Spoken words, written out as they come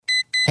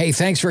Hey,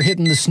 thanks for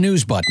hitting the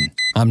snooze button.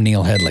 I'm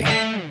Neil Headley.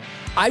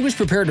 I was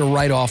prepared to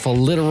write off a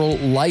literal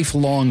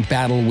lifelong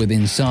battle with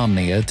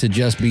insomnia to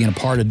just being a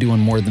part of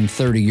doing more than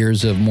 30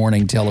 years of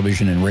morning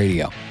television and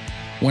radio.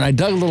 When I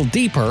dug a little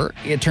deeper,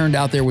 it turned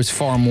out there was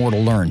far more to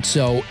learn.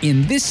 So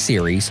in this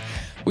series,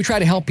 we try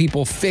to help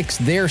people fix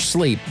their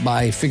sleep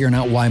by figuring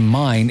out why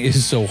mine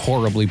is so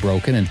horribly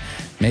broken, and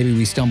maybe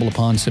we stumble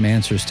upon some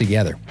answers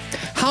together.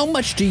 How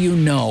much do you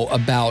know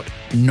about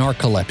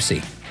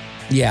narcolepsy?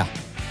 Yeah,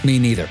 me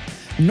neither.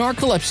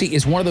 Narcolepsy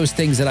is one of those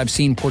things that I've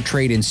seen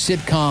portrayed in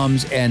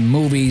sitcoms and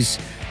movies,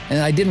 and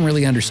I didn't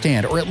really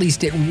understand, or at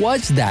least it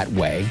was that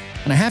way.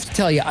 And I have to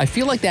tell you, I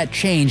feel like that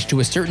changed to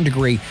a certain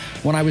degree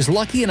when I was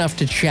lucky enough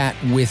to chat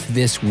with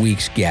this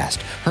week's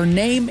guest. Her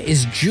name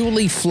is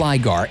Julie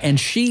Flygare, and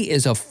she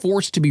is a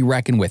force to be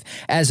reckoned with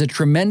as a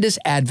tremendous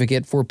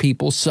advocate for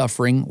people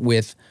suffering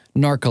with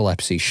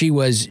narcolepsy. She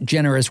was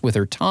generous with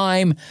her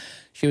time.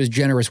 She was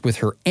generous with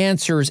her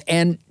answers,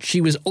 and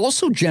she was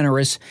also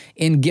generous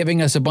in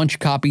giving us a bunch of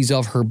copies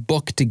of her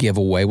book to give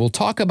away. We'll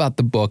talk about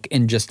the book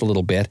in just a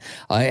little bit,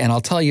 and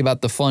I'll tell you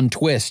about the fun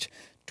twist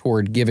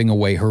toward giving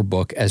away her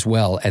book as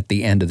well at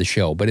the end of the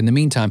show. But in the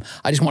meantime,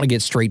 I just want to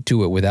get straight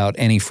to it without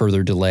any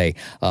further delay.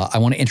 I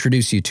want to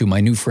introduce you to my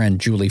new friend,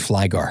 Julie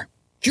Flygare.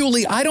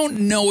 Julie, I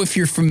don't know if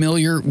you're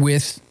familiar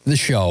with the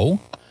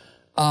show,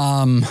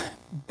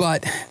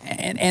 but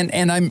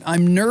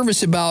I'm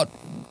nervous about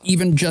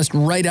even just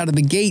right out of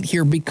the gate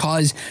here,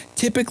 because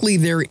typically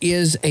there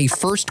is a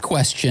first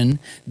question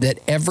that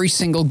every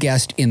single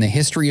guest in the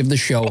history of the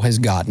show has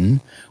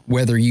gotten,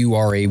 whether you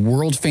are a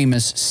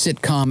world-famous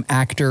sitcom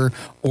actor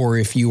or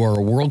if you are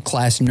a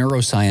world-class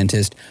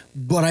neuroscientist.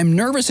 But I'm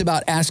nervous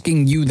about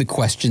asking you the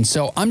question,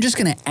 so I'm just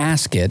going to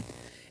ask it.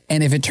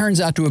 And if it turns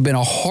out to have been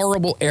a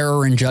horrible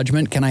error in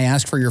judgment, can I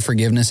ask for your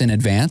forgiveness in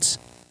advance?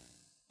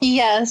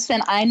 Yes,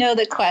 and I know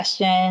the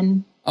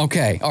question.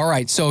 Okay, all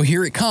right, so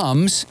here it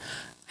comes.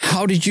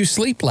 How did you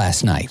sleep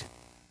last night?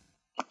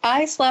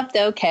 I slept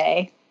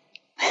okay.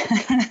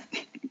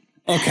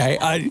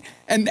 Okay,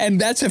 and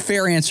that's a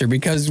fair answer,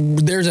 because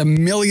there's a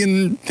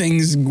million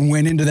things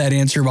went into that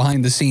answer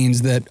behind the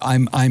scenes that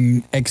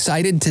I'm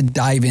excited to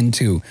dive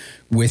into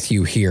with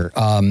you here,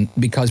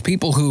 because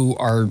people who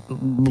are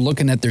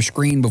looking at their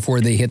screen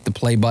before they hit the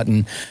play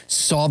button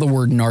saw the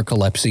word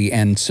narcolepsy,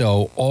 and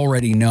so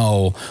already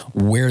know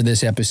where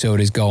this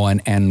episode is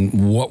going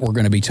and what we're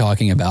going to be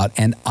talking about.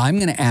 And I'm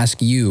going to ask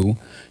you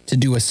to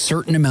do a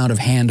certain amount of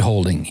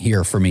hand-holding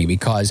here for me,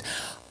 because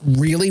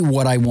really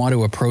what I want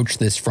to approach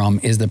this from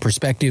is the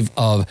perspective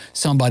of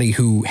somebody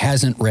who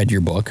hasn't read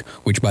your book,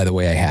 which, by the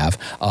way, I have,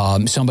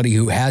 somebody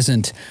who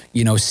hasn't,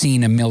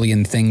 seen a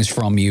million things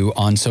from you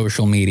on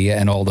social media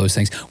and all those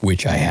things,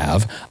 which I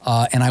have.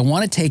 And I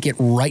want to take it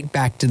right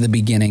back to the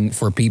beginning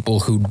for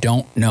people who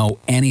don't know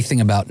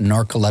anything about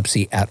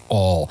narcolepsy at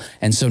all.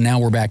 And so now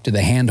we're back to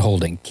the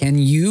hand-holding. Can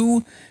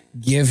you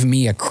give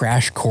me a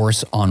crash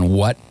course on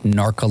what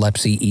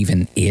narcolepsy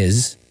even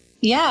is?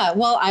 Yeah,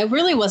 well, I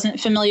really wasn't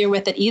familiar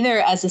with it either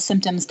as the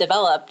symptoms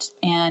developed.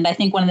 And I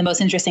think one of the most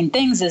interesting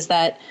things is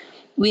that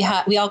we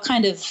all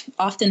kind of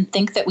often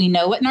think that we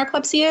know what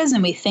narcolepsy is,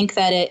 and we think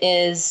that it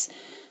is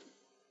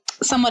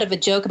somewhat of a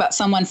joke about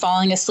someone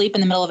falling asleep in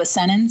the middle of a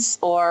sentence,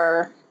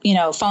 or,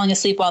 falling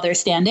asleep while they're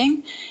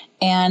standing.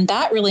 And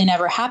that really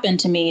never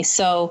happened to me.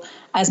 So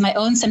as my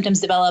own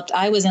symptoms developed,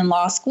 I was in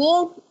law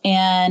school,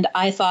 and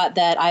I thought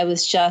that I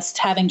was just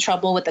having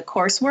trouble with the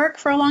coursework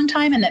for a long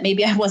time, and that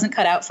maybe I wasn't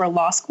cut out for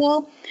law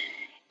school.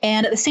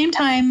 And at the same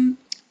time,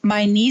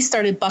 my knees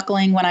started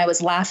buckling when I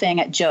was laughing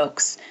at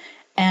jokes.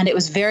 And it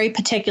was very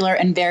particular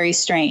and very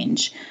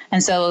strange.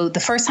 And so the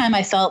first time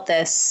I felt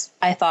this,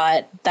 I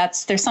thought,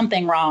 there's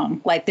something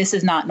wrong. Like, this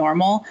is not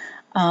normal.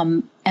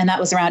 And that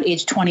was around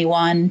age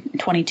 21,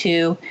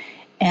 22.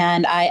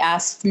 And I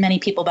asked many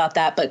people about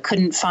that, but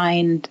couldn't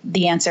find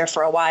the answer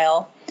for a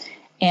while.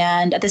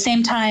 And at the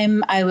same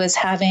time, I was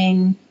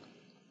having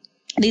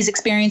these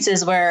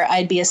experiences where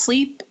I'd be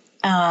asleep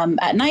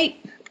at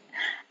night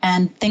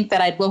and think that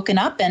I'd woken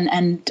up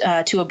and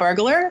to a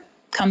burglar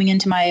coming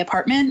into my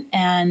apartment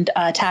and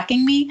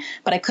attacking me,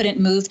 but I couldn't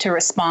move to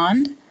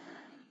respond.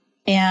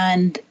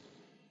 And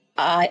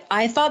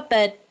I thought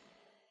that,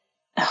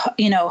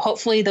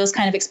 hopefully those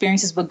kind of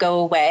experiences would go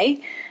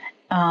away.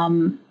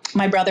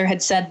 My brother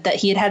had said that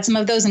he had had some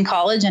of those in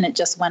college and it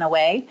just went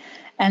away.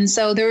 And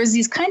so there was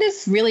these kind of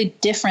really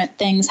different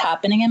things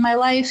happening in my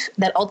life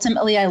that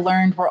ultimately I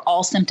learned were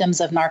all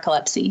symptoms of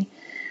narcolepsy.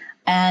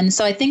 And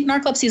so I think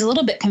narcolepsy is a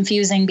little bit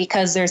confusing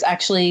because there's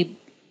actually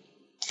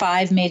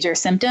 5 major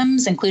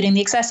symptoms, including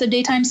the excessive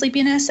daytime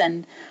sleepiness.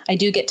 And I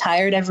do get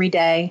tired every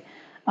day.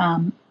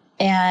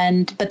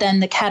 But then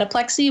the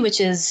cataplexy,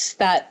 which is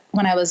that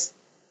when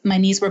my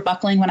knees were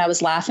buckling when I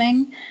was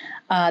laughing,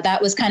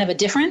 that was kind of a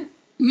different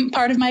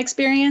part of my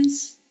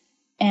experience.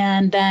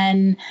 And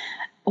then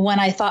when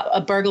I thought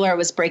a burglar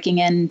was breaking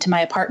into my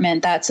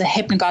apartment, that's a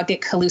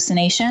hypnagogic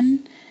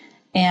hallucination.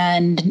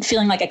 And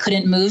feeling like I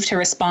couldn't move to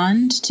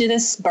respond to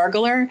this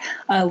burglar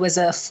was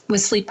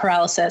sleep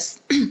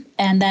paralysis.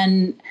 And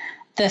then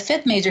the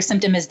fifth major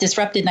symptom is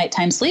disrupted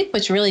nighttime sleep,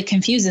 which really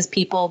confuses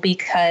people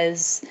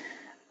because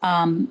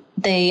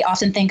they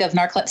often think of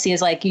narcolepsy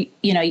as like,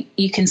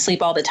 you can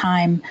sleep all the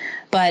time.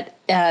 But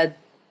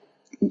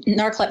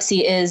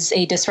narcolepsy is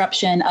a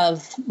disruption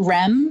of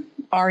REM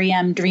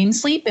dream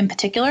sleep in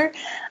particular.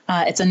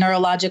 It's a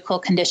neurological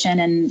condition,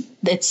 and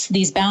it's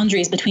these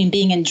boundaries between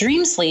being in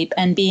dream sleep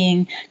and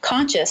being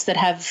conscious that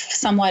have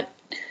somewhat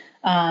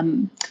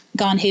gone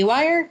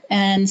haywire.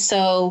 And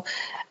so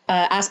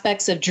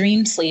aspects of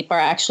dream sleep are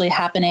actually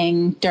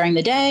happening during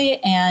the day,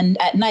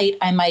 and at night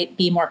I might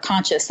be more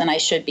conscious than I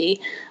should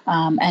be,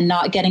 and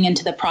not getting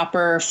into the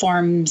proper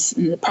forms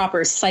and the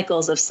proper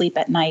cycles of sleep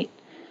at night.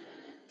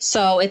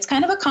 So it's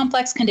kind of a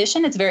complex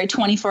condition. It's a very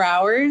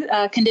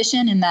 24-hour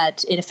condition in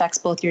that it affects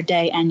both your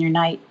day and your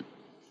night.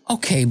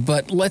 Okay,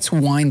 but let's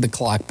wind the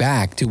clock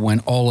back to when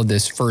all of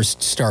this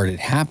first started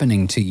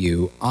happening to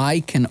you.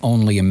 I can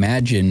only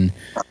imagine,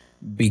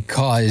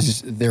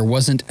 because there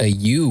wasn't a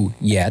you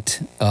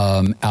yet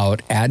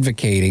out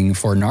advocating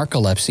for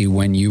narcolepsy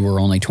when you were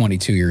only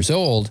 22 years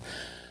old.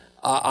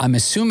 I'm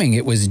assuming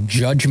it was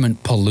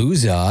judgment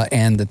palooza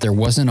and that there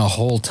wasn't a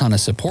whole ton of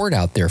support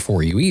out there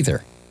for you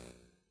either.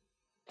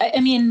 I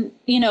mean,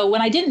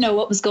 when I didn't know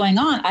what was going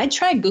on, I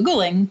tried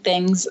Googling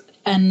things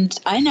and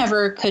I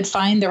never could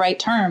find the right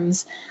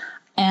terms.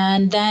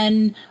 And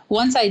then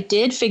once I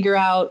did figure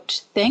out,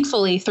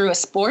 thankfully through a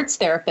sports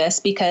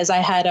therapist, because I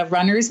had a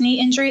runner's knee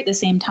injury at the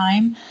same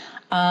time.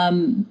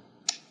 And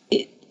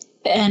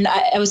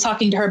I was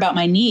talking to her about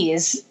my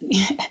knees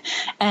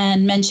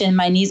and mentioned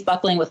my knees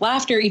buckling with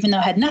laughter, even though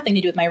it had nothing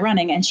to do with my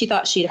running. And she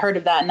thought she'd heard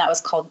of that, and that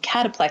was called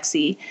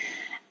cataplexy.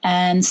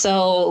 And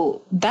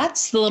so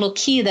that's the little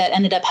key that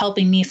ended up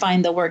helping me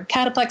find the word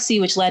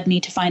cataplexy, which led me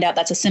to find out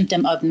that's a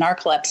symptom of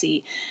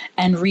narcolepsy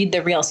and read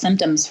the real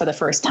symptoms for the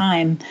first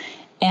time.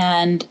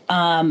 And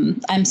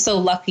I'm so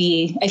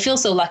lucky. I feel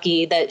so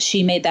lucky that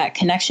she made that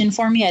connection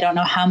for me. I don't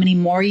know how many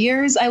more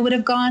years I would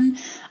have gone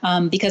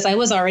because I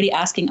was already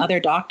asking other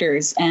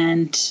doctors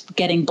and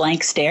getting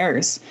blank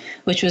stares,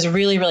 which was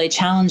really, really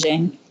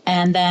challenging.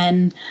 And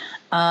then,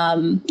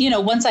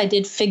 once I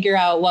did figure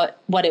out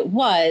what it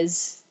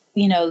was,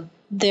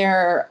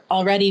 there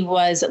already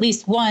was at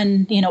least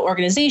one,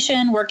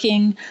 organization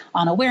working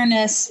on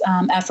awareness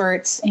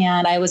efforts,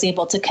 and I was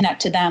able to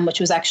connect to them, which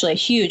was actually a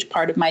huge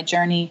part of my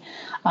journey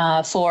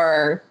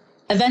for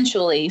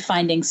eventually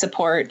finding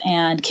support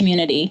and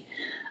community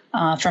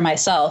for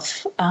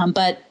myself.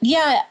 But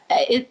yeah,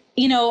 I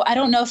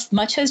don't know if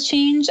much has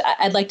changed.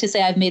 I'd like to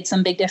say I've made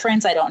some big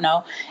difference. I don't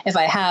know if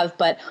I have,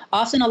 but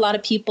often a lot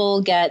of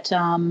people get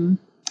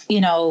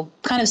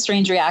kind of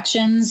strange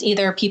reactions.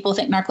 Either people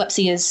think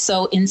narcolepsy is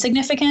so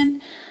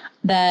insignificant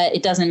that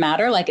it doesn't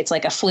matter, like it's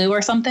like a flu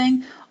or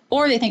something,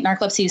 or they think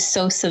narcolepsy is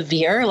so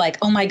severe, like,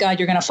 oh my God,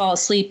 you're going to fall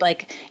asleep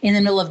like in the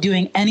middle of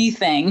doing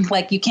anything,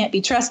 like you can't be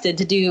trusted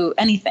to do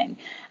anything.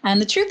 And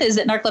the truth is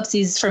that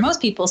narcolepsy is for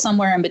most people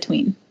somewhere in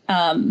between.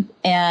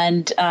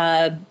 And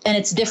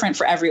it's different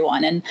for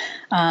everyone.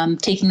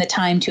 And taking the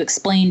time to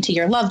explain to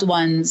your loved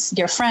ones,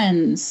 your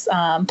friends,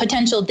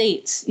 potential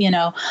dates,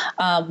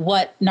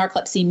 what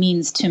narcolepsy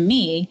means to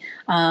me,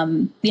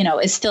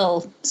 is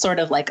still sort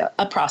of like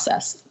a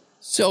process.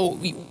 So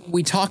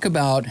we talk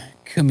about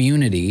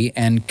community,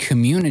 and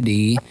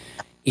community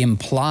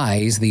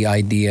implies the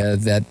idea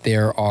that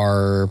there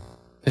are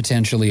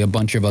potentially a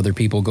bunch of other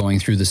people going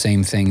through the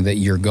same thing that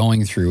you're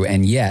going through,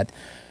 and yet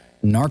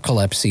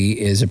narcolepsy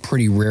is a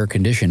pretty rare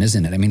condition,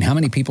 isn't it? I mean, how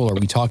many people are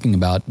we talking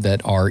about that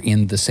are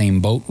in the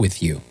same boat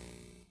with you?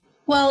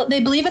 Well,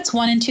 they believe it's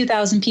 1 in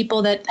 2,000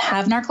 people that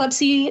have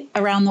narcolepsy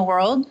around the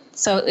world.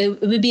 So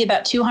it would be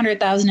about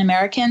 200,000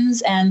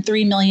 Americans and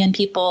 3 million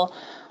people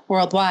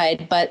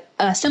worldwide. But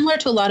similar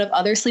to a lot of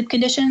other sleep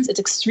conditions, it's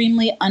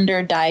extremely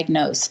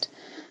underdiagnosed.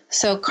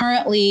 So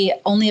currently,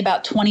 only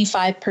about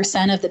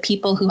 25% of the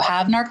people who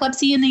have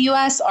narcolepsy in the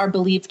U.S. are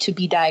believed to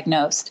be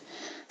diagnosed.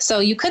 So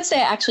you could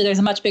say, actually, there's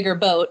a much bigger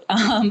boat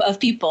of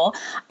people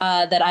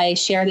that I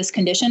share this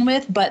condition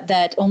with, but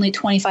that only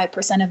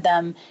 25% of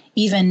them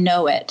even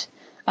know it,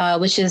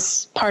 which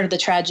is part of the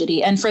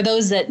tragedy. And for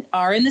those that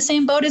are in the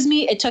same boat as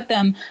me, it took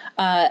them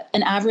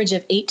an average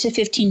of 8 to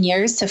 15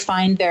 years to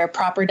find their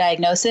proper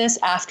diagnosis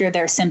after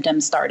their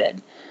symptoms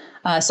started.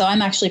 So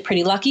I'm actually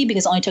pretty lucky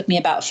because it only took me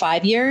about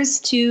 5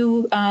 years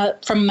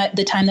from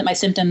the time that my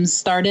symptoms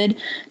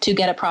started to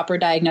get a proper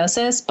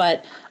diagnosis.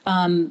 But,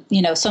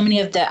 so many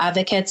of the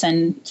advocates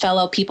and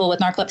fellow people with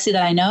narcolepsy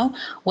that I know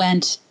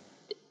went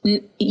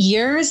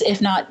years,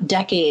 if not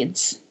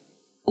decades,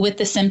 with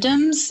the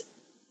symptoms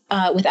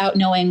without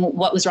knowing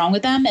what was wrong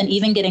with them, and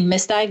even getting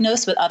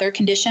misdiagnosed with other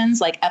conditions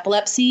like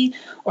epilepsy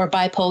or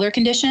bipolar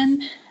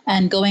condition,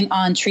 and going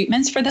on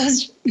treatments for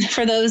those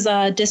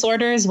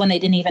disorders when they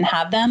didn't even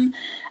have them,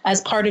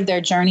 as part of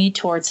their journey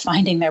towards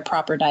finding their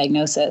proper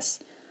diagnosis.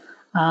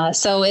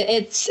 So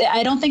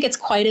I don't think it's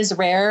quite as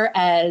rare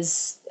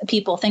as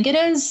people think it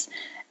is.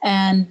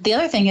 And the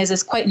other thing is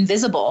it's quite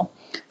invisible.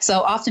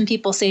 So often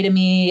people say to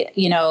me,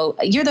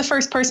 you're the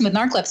first person with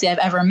narcolepsy I've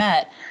ever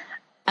met.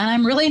 And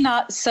I'm really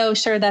not so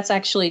sure that's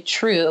actually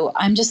true.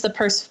 I'm just the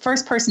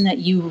first person that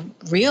you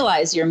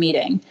realize you're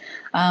meeting,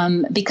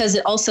 because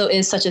it also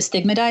is such a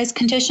stigmatized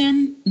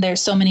condition. There's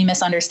so many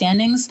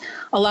misunderstandings.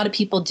 A lot of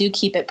people do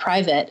keep it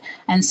private.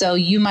 And so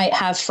you might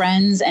have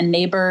friends and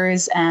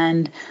neighbors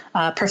and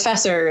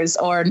professors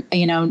or,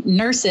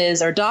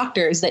 nurses or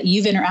doctors that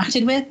you've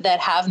interacted with that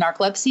have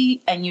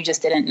narcolepsy and you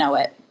just didn't know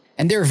it.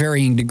 And there are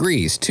varying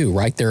degrees too,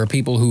 right? There are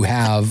people who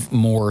have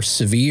more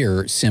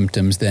severe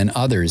symptoms than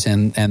others.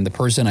 And the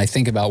person I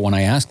think about when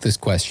I ask this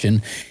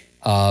question,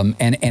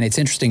 and it's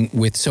interesting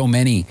with so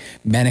many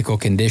medical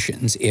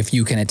conditions, if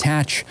you can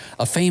attach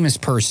a famous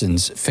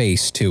person's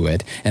face to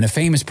it and a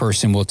famous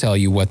person will tell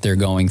you what they're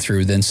going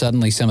through, then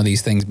suddenly some of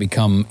these things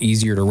become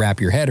easier to wrap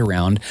your head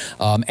around.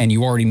 And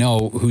you already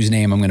know whose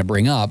name I'm going to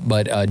bring up,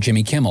 but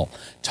Jimmy Kimmel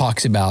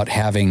talks about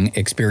having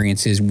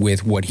experiences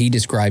with what he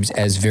describes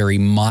as very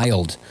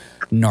mild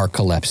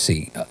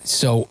narcolepsy.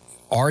 So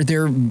are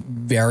there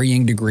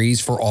varying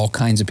degrees for all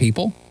kinds of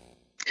people?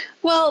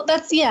 Well,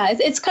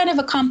 it's kind of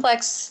a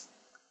complex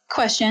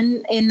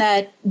question in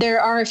that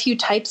there are a few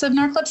types of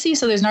narcolepsy.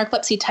 So there's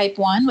narcolepsy type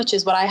 1, which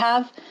is what I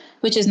have,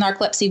 which is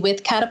narcolepsy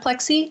with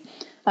cataplexy.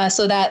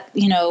 So that,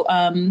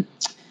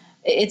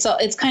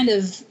 it's kind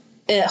of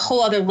a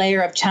whole other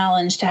layer of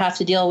challenge to have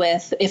to deal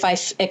with if I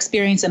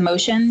experience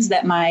emotions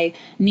that my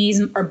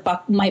knees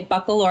might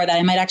buckle or that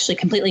I might actually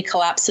completely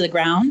collapse to the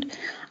ground.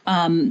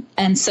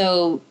 And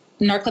so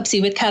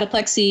narcolepsy with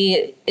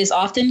cataplexy is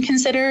often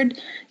considered,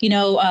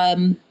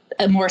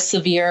 a more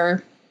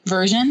severe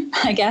version,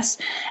 I guess.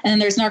 And then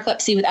there's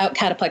narcolepsy without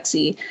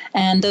cataplexy.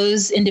 And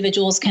those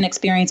individuals can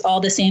experience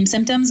all the same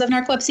symptoms of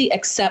narcolepsy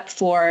except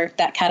for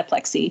that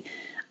cataplexy.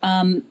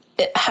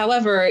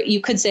 However,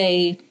 you could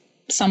say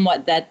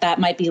somewhat that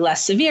might be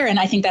less severe. And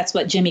I think that's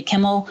what Jimmy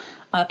Kimmel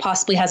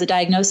possibly has a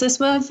diagnosis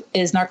with,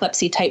 is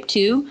narcolepsy type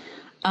 2.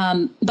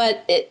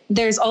 But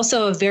there's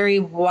also a very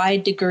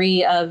wide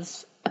degree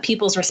of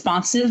people's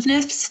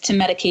responsiveness to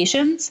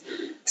medications.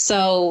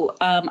 So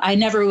I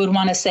never would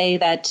want to say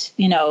that,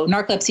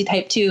 narcolepsy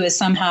type 2 is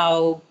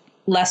somehow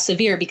less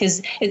severe,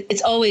 because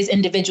it's always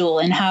individual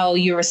in how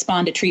you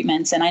respond to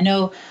treatments. And I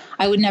know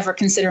I would never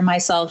consider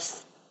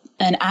myself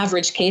an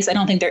average case. I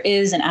don't think there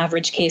is an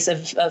average case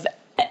of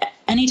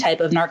any type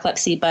of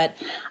narcolepsy, but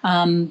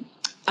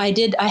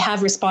I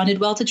have responded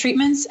well to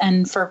treatments.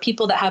 And for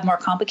people that have more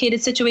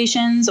complicated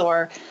situations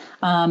or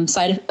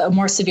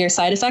more severe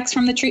side effects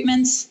from the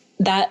treatments,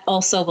 that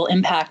also will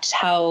impact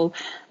how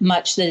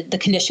much the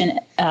condition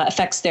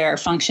affects their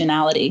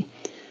functionality.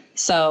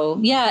 So,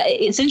 yeah,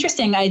 it's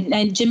interesting.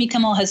 Jimmy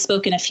Kimmel has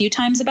spoken a few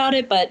times about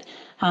it, but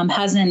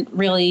hasn't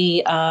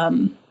really,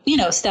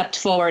 stepped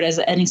forward as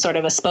any sort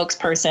of a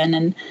spokesperson.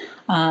 And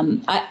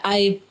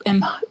I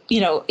am,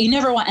 you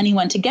never want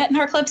anyone to get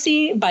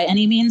narcolepsy by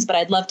any means, but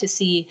I'd love to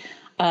see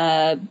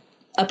a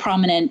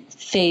prominent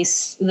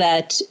face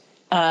that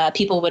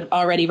people would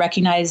already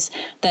recognize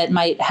that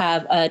might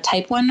have a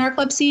type 1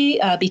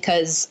 narcolepsy,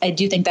 because I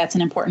do think that's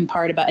an important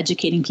part about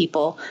educating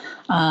people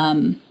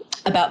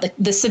about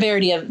the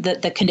severity of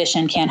the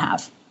condition can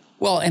have.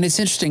 Well, and it's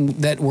interesting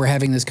that we're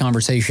having this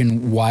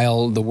conversation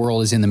while the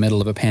world is in the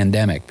middle of a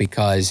pandemic,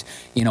 because,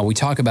 we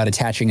talk about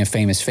attaching a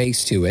famous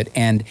face to it.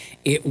 And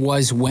it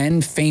was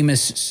when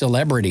famous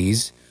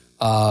celebrities,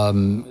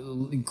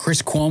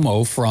 Chris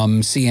Cuomo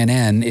from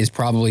CNN is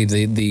probably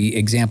the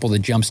example that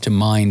jumps to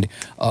mind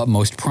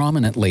most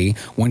prominently.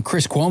 When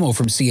Chris Cuomo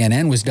from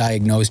CNN was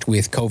diagnosed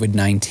with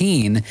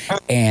COVID-19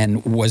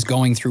 and was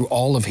going through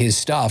all of his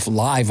stuff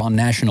live on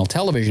national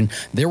television,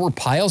 there were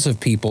piles of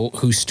people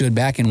who stood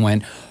back and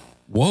went,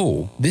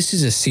 whoa, this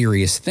is a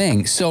serious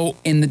thing. So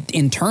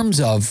in terms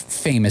of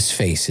famous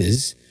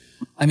faces,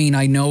 I mean,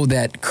 I know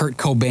that Kurt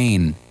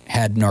Cobain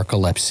had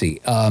narcolepsy.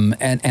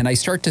 And I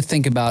start to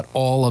think about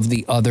all of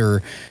the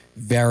other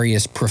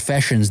various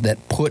professions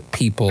that put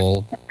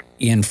people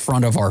in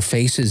front of our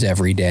faces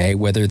every day,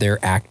 whether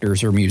they're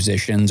actors or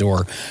musicians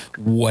or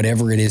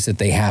whatever it is that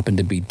they happen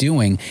to be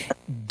doing.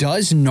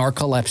 Does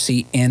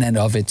narcolepsy in and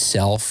of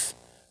itself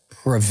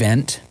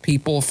prevent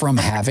people from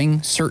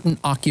having certain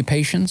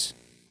occupations?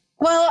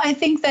 Well, I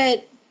think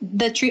that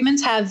the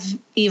treatments have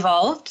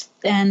evolved,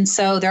 and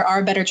so there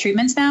are better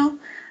treatments now.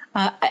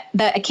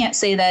 That I can't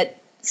say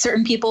that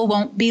certain people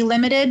won't be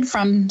limited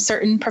from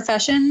certain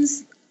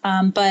professions,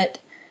 but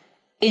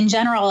in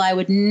general, I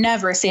would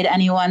never say to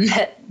anyone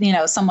that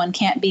someone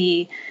can't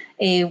be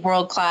a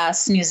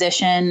world-class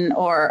musician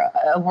or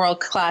a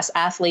world-class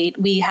athlete.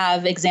 We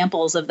have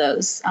examples of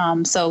those.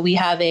 So we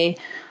have a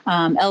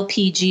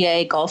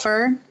LPGA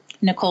golfer,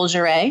 Nicole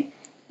Giray.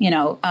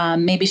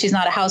 Maybe she's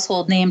not a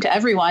household name to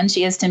everyone.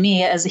 She is to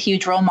me as a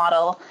huge role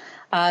model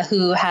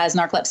who has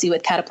narcolepsy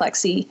with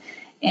cataplexy.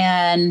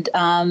 And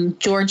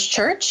George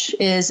Church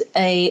is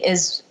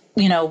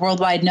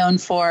worldwide known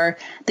for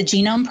the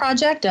Genome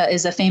Project,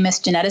 is a famous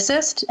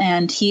geneticist,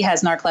 and he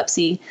has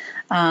narcolepsy.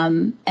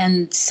 And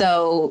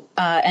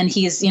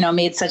he's,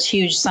 made such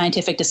huge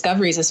scientific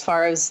discoveries as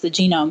far as the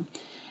genome.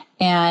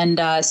 And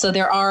so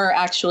there are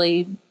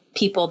actually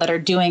people that are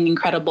doing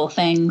incredible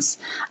things.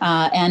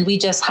 And we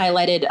just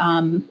highlighted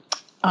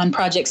on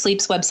Project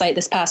Sleep's website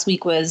this past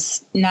week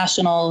was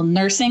National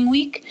Nursing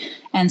Week.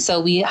 And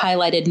so we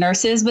highlighted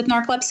nurses with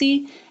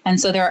narcolepsy. And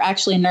so there are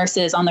actually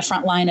nurses on the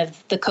front line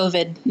of the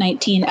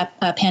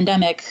COVID-19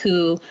 pandemic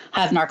who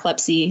have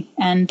narcolepsy.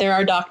 And there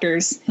are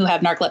doctors who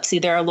have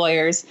narcolepsy. There are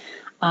lawyers.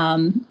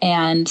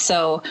 And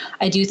so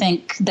I do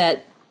think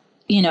that,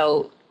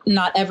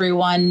 not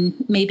everyone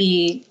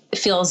maybe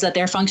feels that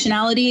their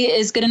functionality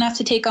is good enough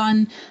to take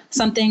on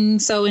something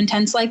so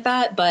intense like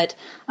that. But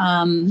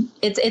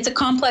it's a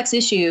complex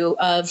issue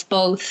of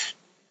both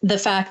the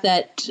fact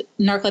that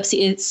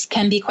narcolepsy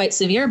can be quite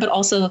severe, but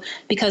also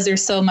because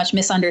there's so much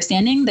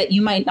misunderstanding that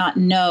you might not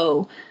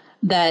know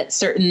that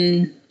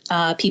certain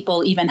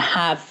people even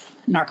have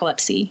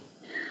narcolepsy,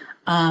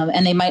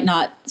 and they might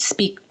not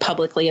speak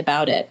publicly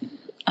about it.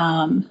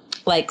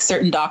 Like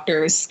certain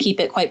doctors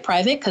keep it quite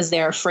private because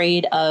they're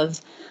afraid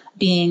of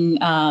being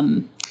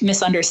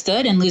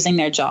misunderstood and losing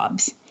their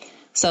jobs.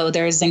 So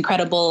there's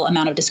incredible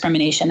amount of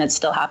discrimination that's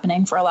still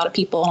happening for a lot of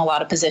people in a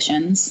lot of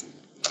positions.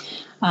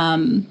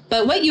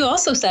 But what you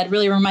also said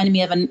really reminded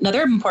me of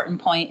another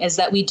important point is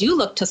that we do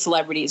look to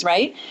celebrities,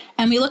 right?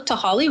 And we look to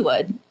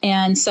Hollywood.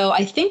 And so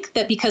I think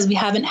that because we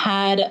haven't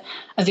had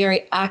a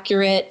very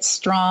accurate,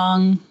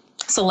 strong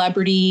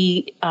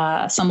celebrity,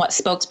 somewhat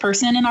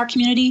spokesperson in our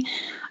community,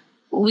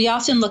 we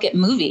often look at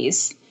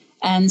movies.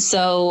 And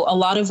so a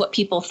lot of what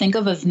people think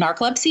of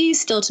narcolepsy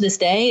still to this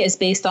day is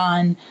based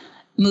on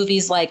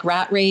movies like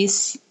Rat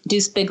Race,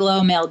 Deuce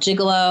Bigalow, Male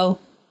Gigolo,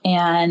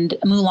 and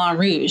Moulin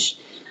Rouge.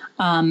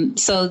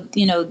 So,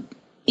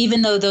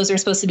 even though those are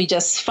supposed to be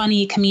just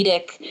funny,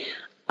 comedic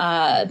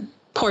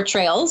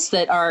portrayals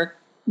that are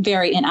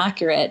very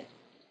inaccurate,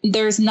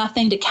 there's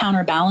nothing to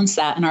counterbalance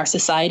that in our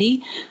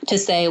society to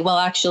say, well,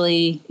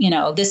 actually,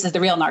 this is the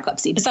real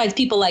narcolepsy, besides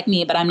people like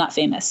me, but I'm not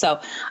famous. So,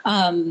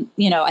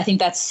 I think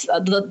that's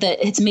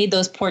it's made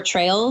those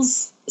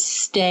portrayals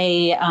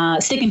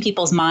stick in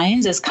people's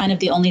minds as kind of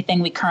the only thing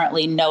we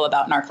currently know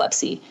about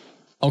narcolepsy.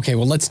 Okay,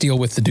 well, let's deal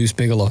with the Deuce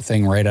Bigalow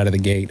thing right out of the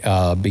gate,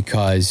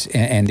 because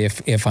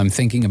if I'm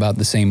thinking about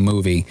the same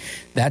movie,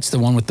 that's the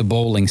one with the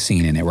bowling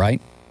scene in it,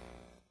 right?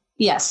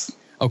 Yes.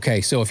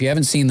 Okay, so if you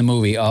haven't seen the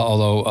movie,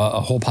 although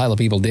a whole pile of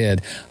people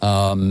did,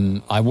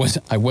 I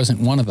wasn't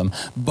one of them.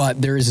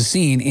 But there is a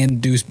scene in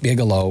Deuce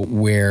Bigalow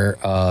where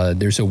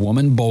there's a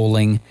woman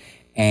bowling,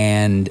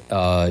 and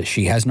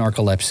she has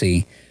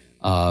narcolepsy,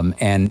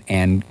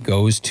 and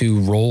goes to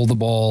roll the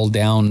ball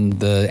down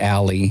the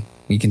alley.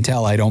 You can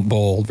tell I don't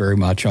bowl very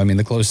much. I mean,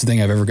 the closest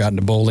thing I've ever gotten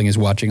to bowling is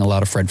watching a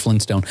lot of Fred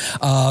Flintstone.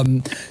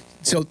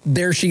 So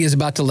there she is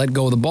about to let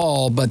go of the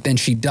ball, but then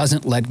she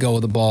doesn't let go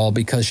of the ball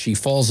because she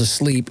falls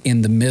asleep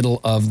in the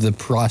middle of the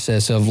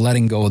process of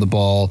letting go of the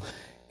ball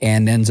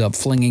and ends up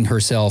flinging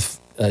herself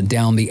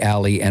down the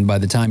alley. And by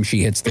the time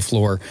she hits the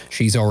floor,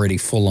 she's already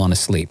full on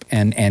asleep.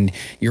 And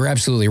you're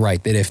absolutely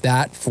right that if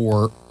that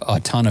for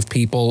a ton of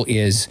people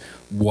is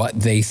what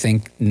they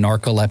think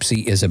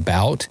narcolepsy is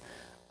about,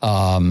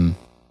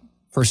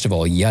 first of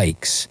all,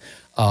 yikes.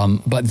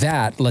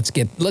 But let's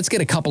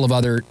get a couple of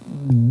other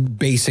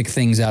basic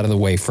things out of the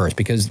way first,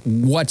 because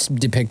what's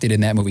depicted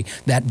in that movie,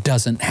 that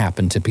doesn't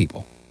happen to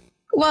people.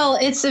 Well,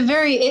 it's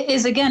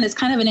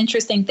kind of an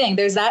interesting thing.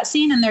 There's that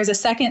scene, and there's a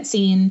second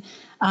scene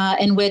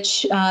in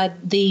which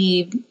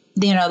the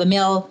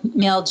male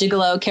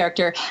gigolo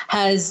character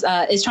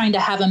is trying to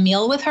have a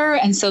meal with her,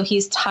 and so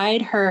he's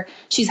tied her.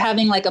 She's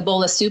having like a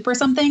bowl of soup or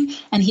something,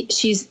 and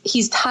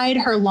he's tied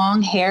her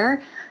long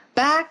hair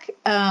back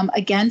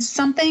against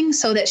something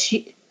so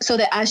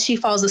that as she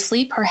falls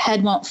asleep, her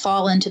head won't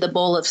fall into the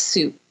bowl of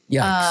soup.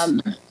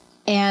 Yikes.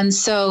 And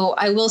so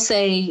I will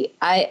say,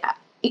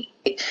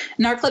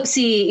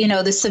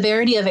 narcolepsy, the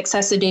severity of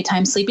excessive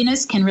daytime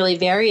sleepiness can really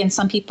vary. And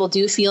some people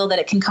do feel that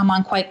it can come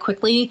on quite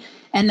quickly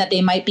and that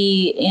they might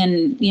be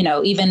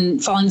even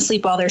falling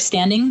asleep while they're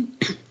standing.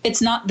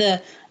 It's not the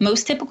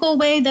most typical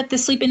way that the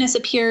sleepiness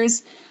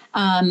appears.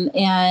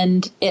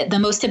 The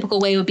most typical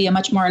way would be a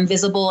much more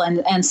invisible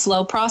and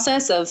slow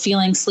process of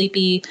feeling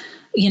sleepy,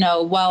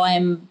 while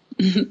I'm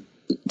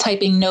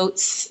typing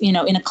notes, in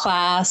a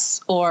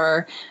class,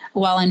 or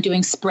while I'm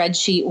doing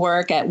spreadsheet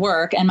work at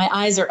work, and my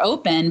eyes are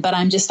open, but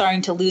I'm just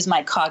starting to lose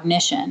my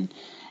cognition.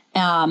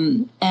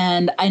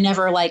 And I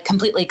never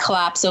completely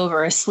collapse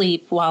over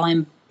asleep while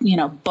I'm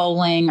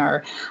bowling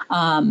or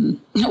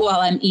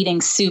while I'm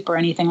eating soup or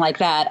anything like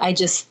that.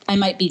 I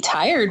might be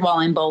tired while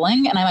I'm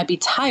bowling, and I might be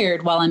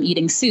tired while I'm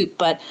eating soup,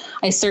 but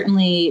I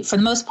certainly, for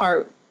the most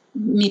part,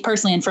 me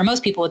personally, and for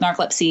most people with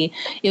narcolepsy,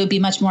 it would be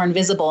much more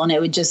invisible, and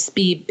it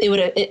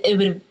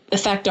would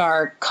affect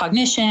our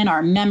cognition,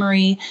 our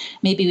memory.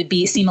 Maybe it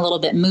would seem a little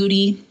bit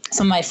moody.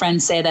 Some of my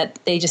friends say that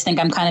they just think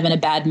I'm kind of in a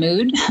bad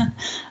mood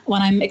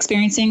when I'm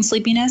experiencing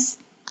sleepiness.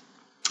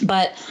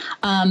 But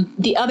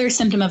the other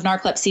symptom of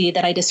narcolepsy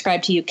that I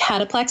described to you,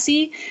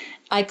 cataplexy,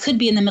 I could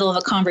be in the middle of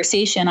a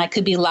conversation. I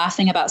could be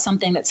laughing about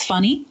something that's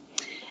funny,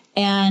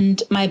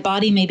 and my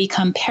body may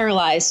become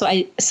paralyzed.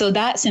 So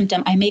that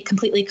symptom, I may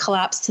completely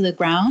collapse to the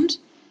ground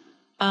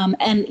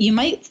And you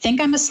might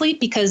think I'm asleep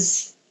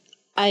because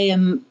I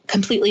am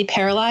completely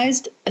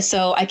paralyzed.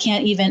 So I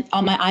can't even,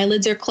 all my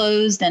eyelids are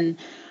closed, and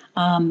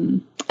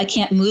I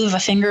can't move a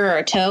finger or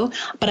a toe,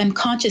 but I'm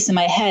conscious in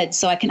my head.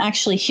 So I can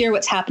actually hear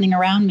what's happening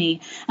around me,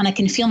 and I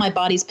can feel my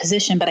body's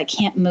position, but I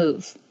can't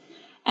move.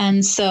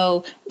 And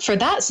so for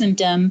that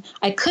symptom,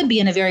 I could be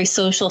in a very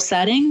social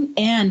setting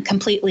and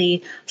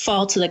completely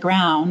fall to the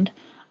ground,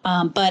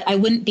 but I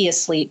wouldn't be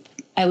asleep.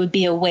 I would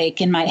be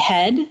awake in my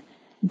head,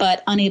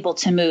 but unable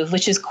to move,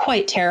 which is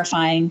quite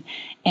terrifying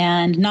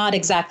and not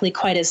exactly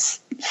quite as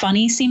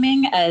funny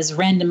seeming as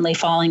randomly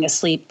falling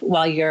asleep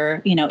while you're,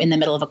 in the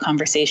middle of a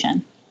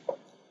conversation.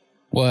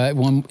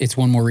 Well, it's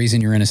one more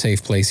reason you're in a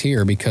safe place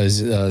here,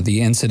 because the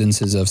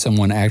incidences of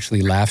someone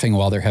actually laughing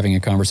while they're having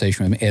a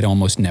conversation with me, it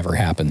almost never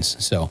happens.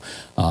 So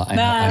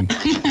I've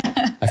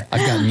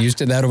gotten used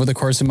to that over the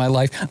course of my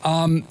life.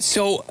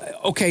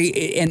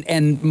 Okay,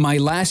 and my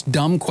last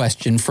dumb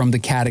question from the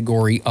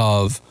category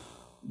of,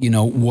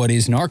 what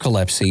is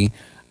narcolepsy?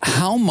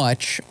 How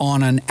much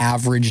on an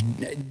average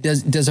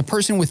does a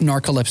person with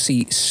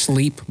narcolepsy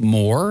sleep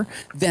more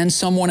than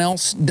someone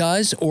else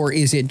does? Or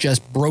is it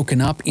just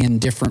broken up in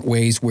different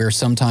ways where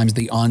sometimes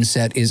the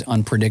onset is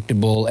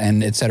unpredictable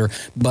and et cetera,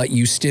 but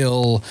you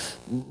still,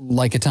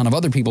 like a ton of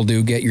other people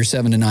do, get your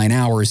 7 to 9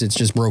 hours. It's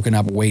just broken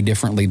up way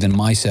differently than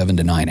my 7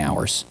 to 9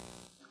 hours.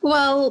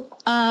 Well,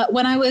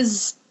 when I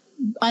was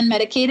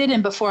unmedicated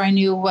and before I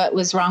knew what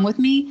was wrong with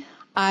me,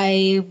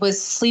 I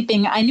was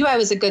sleeping. I knew I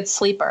was a good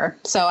sleeper.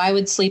 So I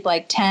would sleep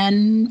like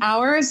 10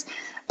 hours,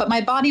 but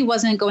my body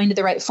wasn't going to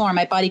the right form.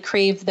 My body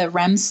craved the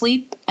REM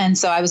sleep. And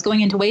so I was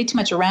going into way too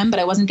much REM, but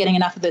I wasn't getting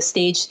enough of the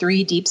stage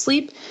 3 deep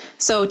sleep.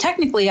 So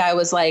technically I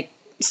was like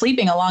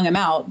sleeping a long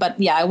amount, but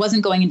yeah, I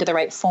wasn't going into the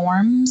right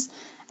forms.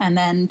 And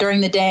then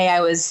during the day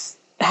I was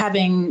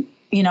having,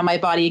 my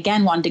body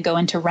again wanted to go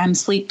into REM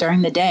sleep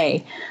during the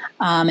day.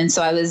 And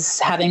so I was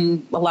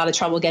having a lot of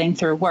trouble getting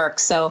through work.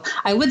 So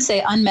I would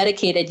say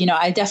unmedicated,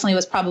 I definitely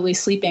was probably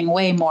sleeping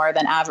way more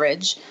than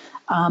average.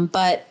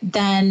 But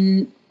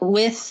then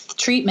with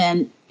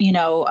treatment,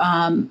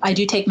 I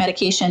do take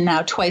medication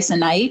now twice a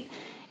night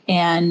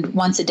and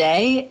once a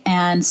day.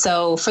 And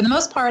so for the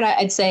most part,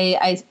 I'd say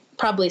I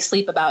probably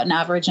sleep about an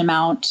average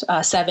amount,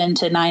 7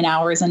 to 9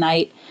 hours a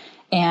night.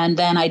 And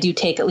then I do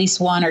take at least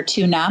 1 or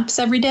 2 naps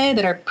every day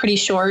that are pretty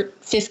short,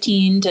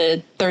 15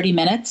 to 30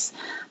 minutes.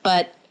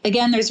 But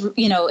again, there's,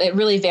 it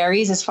really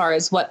varies as far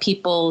as what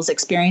people's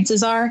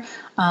experiences are.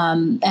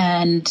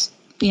 And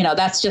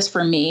that's just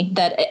for me,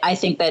 that I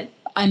think that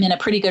I'm in a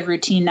pretty good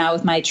routine now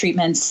with my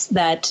treatments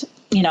that,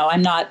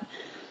 I'm not,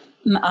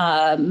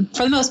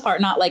 for the most part,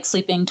 not like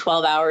sleeping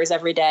 12 hours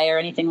every day or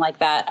anything like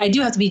that. I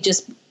do have to be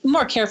just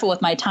more careful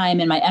with my time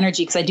and my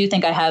energy, because I do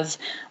think I have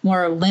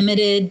more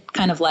limited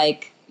kind of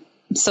like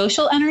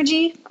social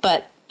energy.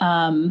 But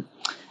so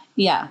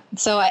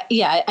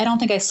I don't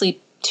think I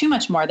sleep too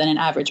much more than an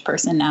average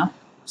person now.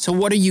 So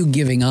what are you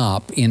giving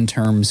up in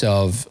terms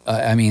of,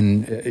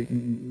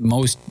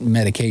 most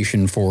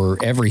medication for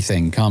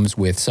everything comes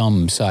with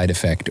some side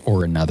effect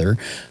or another.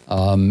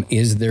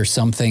 Is there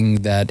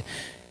something that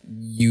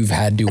you've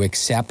had to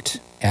accept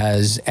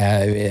as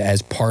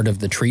part of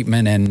the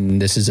treatment,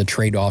 and this is a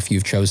trade-off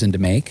you've chosen to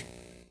make?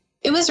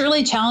 It was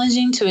really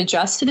challenging to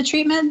adjust to the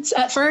treatments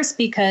at first,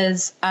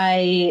 because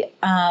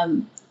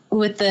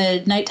with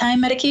the nighttime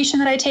medication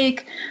that I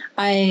take,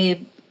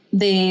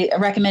 they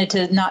recommended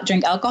to not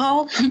drink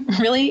alcohol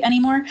really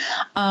anymore.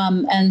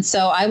 And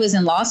so I was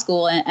in law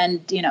school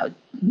and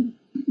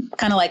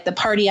kind of like the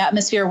party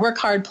atmosphere, work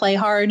hard, play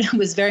hard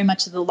was very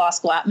much the law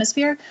school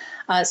atmosphere.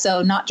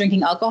 So not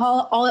drinking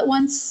alcohol all at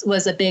once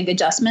was a big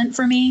adjustment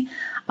for me.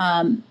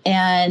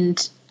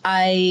 And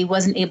I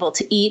wasn't able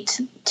to eat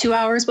 2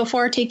 hours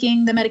before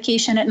taking the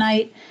medication at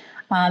night.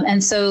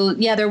 And so,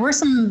 yeah, there were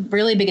some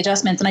really big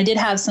adjustments, and I did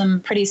have some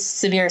pretty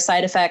severe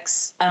side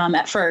effects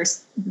at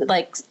first,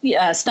 like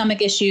stomach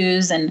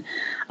issues. And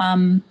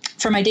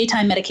for my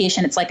daytime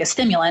medication, it's like a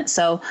stimulant.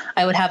 So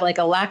I would have like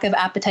a lack of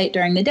appetite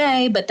during the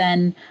day, but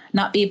then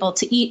not be able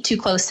to eat too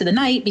close to the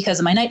night because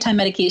of my nighttime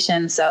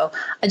medication. So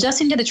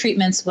adjusting to the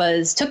treatments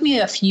took me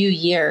a few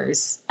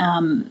years.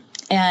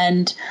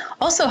 And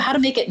also how to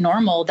make it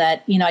normal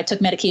that, I took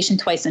medication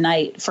twice a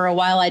night. For a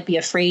while, I'd be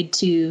afraid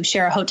to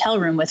share a hotel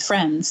room with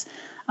friends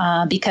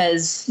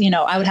because,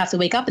 I would have to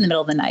wake up in the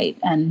middle of the night.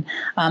 And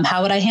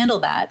how would I handle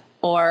that?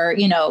 Or,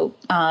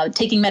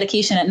 taking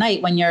medication at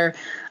night when you're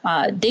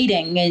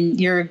dating and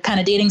you're kind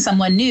of dating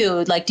someone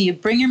new, like, do you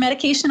bring your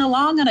medication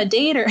along on a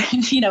date or,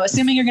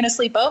 assuming you're going to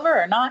sleep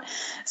over or not?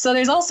 So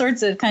there's all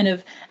sorts of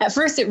at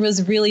first it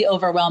was really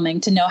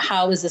overwhelming to know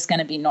how is this going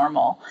to be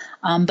normal.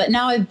 But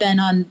now I've been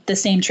on the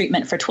same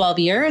treatment for 12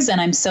 years and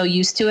I'm so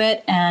used to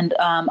it. And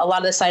a lot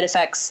of the side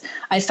effects,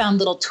 I found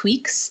little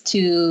tweaks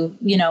to,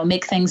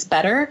 make things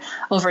better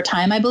over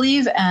time, I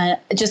believe. And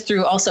just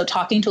through also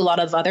talking to a lot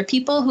of other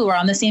people who are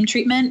on the same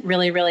treatment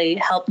really, really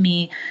helped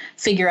me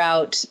figure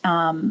out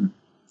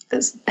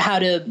how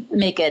to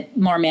make it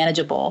more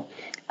manageable.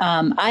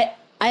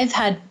 I've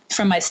had,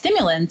 from my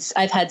stimulants,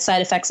 I've had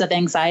side effects of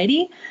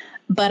anxiety,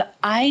 But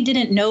I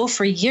didn't know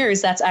for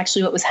years that's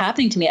actually what was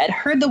happening to me. I'd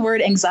heard the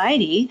word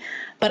anxiety,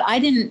 but I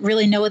didn't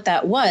really know what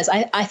that was.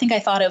 I think I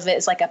thought of it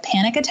as like a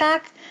panic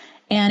attack.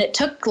 And it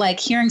took like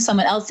hearing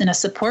someone else in a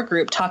support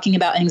group talking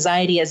about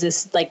anxiety as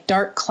this like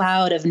dark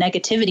cloud of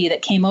negativity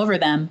that came over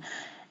them,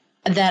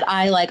 that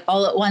I like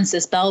all at once,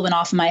 this bell went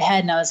off in my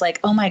head and I was like,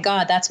 oh my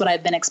God, that's what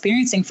I've been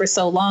experiencing for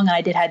so long.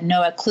 And I had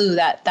no clue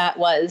that that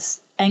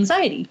was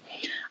anxiety.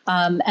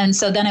 And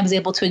so then I was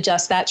able to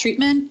adjust that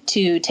treatment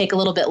to take a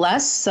little bit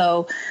less.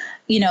 So,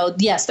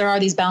 yes, there are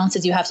these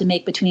balances you have to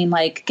make between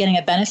like getting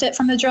a benefit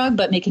from the drug,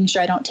 but making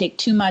sure I don't take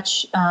too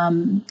much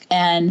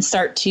and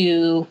start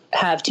to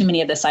have too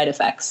many of the side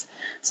effects.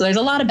 So there's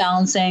a lot of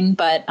balancing,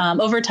 but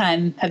over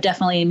time have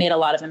definitely made a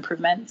lot of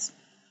improvements.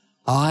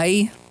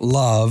 I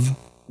love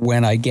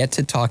when I get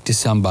to talk to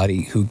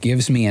somebody who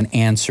gives me an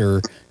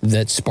answer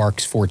that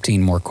sparks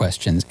 14 more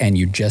questions, and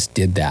you just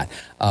did that.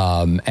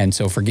 And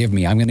so forgive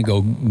me, I'm going to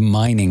go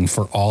mining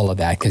for all of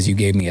that because you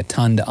gave me a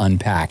ton to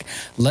unpack.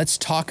 Let's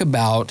talk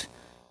about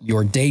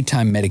your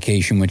daytime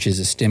medication, which is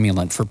a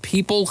stimulant. For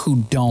people who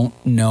don't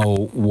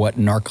know what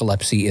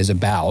narcolepsy is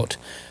about,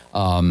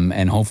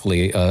 and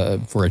hopefully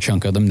for a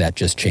chunk of them that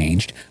just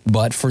changed,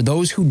 but for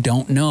those who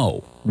don't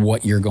know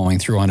what you're going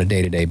through on a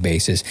day-to-day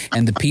basis,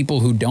 and the people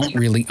who don't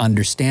really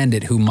understand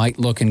it, who might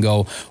look and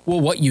go, well,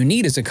 what you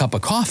need is a cup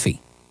of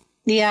coffee.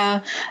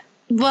 Yeah.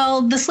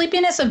 Well, the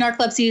sleepiness of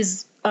narcolepsy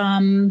is,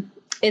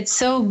 it's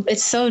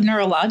so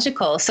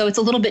neurological. So it's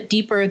a little bit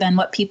deeper than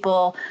what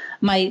people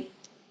might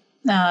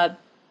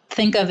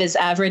think of as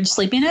average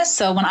sleepiness.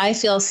 So when I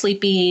feel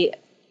sleepy,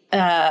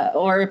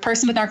 or a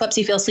person with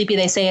narcolepsy feels sleepy,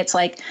 they say it's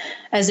like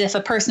as if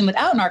a person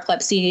without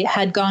narcolepsy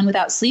had gone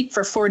without sleep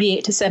for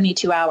 48 to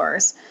 72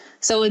 hours.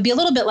 So it would be a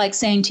little bit like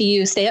saying to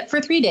you, stay up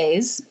for 3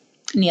 days,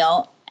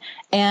 Neil,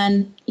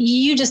 and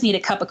you just need a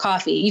cup of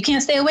coffee. You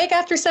can't stay awake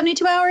after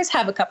 72 hours?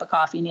 Have a cup of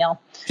coffee, Neil.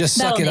 Just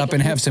suck it up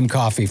and have some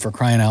coffee, for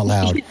crying out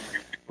loud.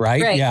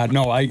 Right? Yeah,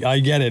 no, I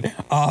get it.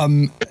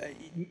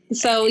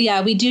 So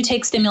yeah, we do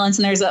take stimulants,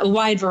 and there's a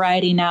wide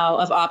variety now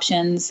of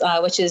options,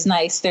 which is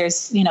nice.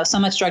 There's, so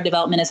much drug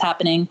development is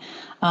happening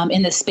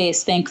in this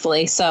space,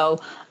 thankfully. So,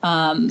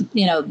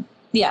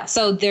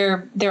 so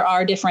there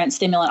are different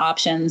stimulant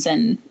options,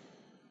 and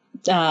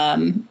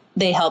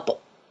they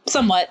help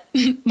somewhat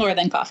more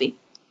than coffee.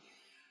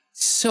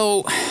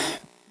 So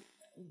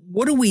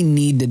what do we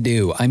need to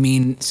do? I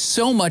mean,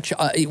 so much,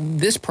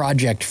 this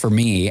project for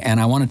me, and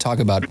I want to talk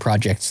about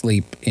Project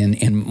Sleep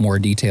in more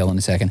detail in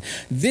a second.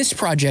 This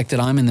project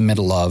that I'm in the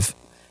middle of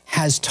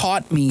has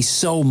taught me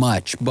so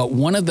much, but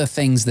one of the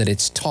things that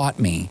it's taught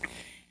me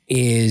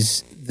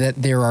is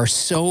that there are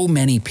so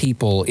many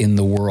people in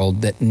the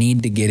world that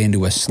need to get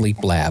into a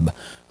sleep lab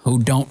who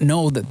don't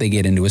know that they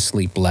get into a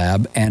sleep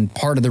lab. And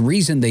part of the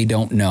reason they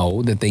don't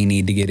know that they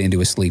need to get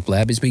into a sleep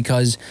lab is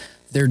because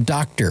their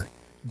doctor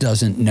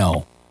doesn't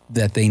know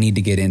that they need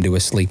to get into a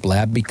sleep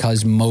lab,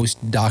 because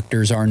most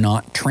doctors are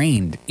not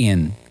trained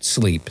in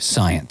sleep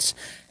science.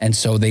 And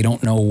so they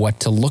don't know what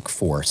to look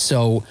for.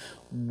 So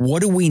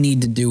what do we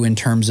need to do in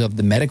terms of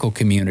the medical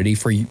community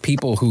for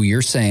people who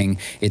you're saying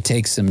it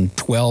takes them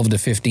 12 to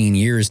 15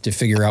 years to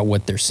figure out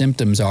what their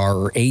symptoms are,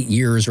 or 8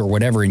 years or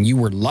whatever, and you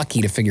were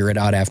lucky to figure it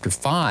out after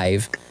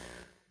 5?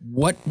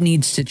 What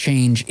needs to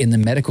change in the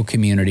medical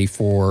community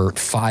for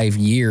 5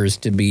 years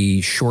to be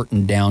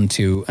shortened down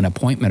to an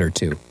appointment or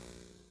 2?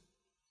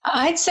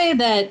 I'd say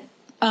that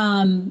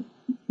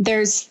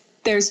there's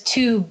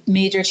 2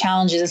 major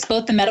challenges. It's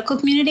both the medical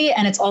community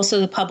and it's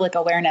also the public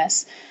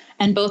awareness.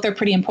 And both are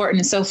pretty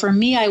important. So for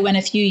me, I went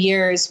a few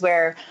years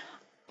where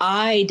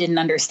I didn't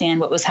understand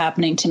what was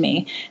happening to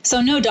me.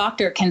 So no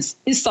doctor can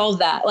solve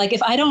that. Like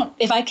if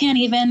I can't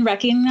even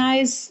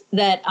recognize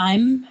that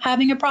I'm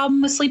having a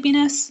problem with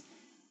sleepiness,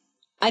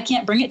 I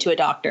can't bring it to a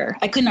doctor.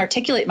 I couldn't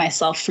articulate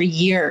myself for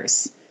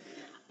years.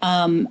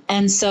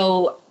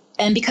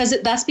 And because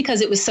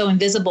it was so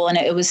invisible, and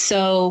it was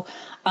so,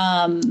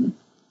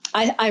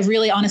 I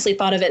really honestly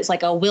thought of it as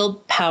like a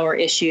willpower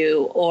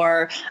issue,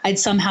 or I'd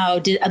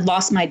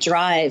lost my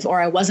drive,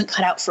 or I wasn't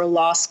cut out for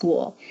law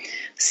school.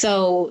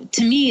 So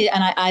to me,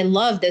 and I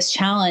love this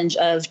challenge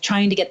of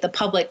trying to get the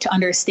public to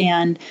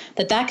understand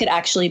that could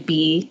actually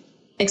be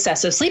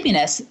excessive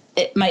sleepiness.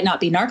 It might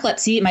not be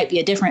narcolepsy, it might be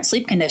a different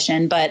sleep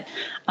condition, but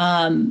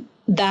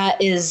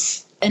that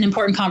is an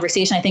important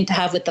conversation, I think, to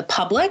have with the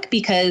public,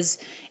 because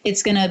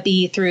it's going to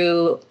be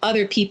through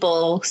other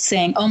people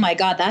saying, oh my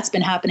God, that's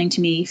been happening to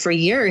me for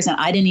years. And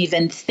I didn't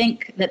even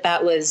think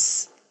that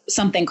was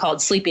something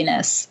called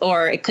sleepiness,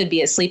 or it could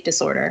be a sleep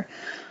disorder,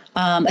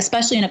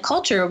 especially in a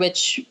culture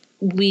which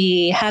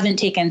we haven't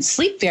taken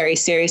sleep very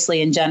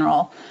seriously in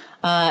general.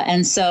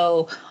 And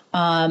so,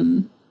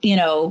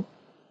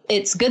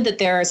 it's good that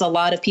there's a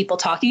lot of people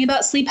talking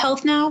about sleep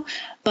health now,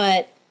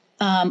 but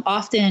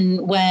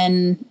often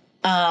when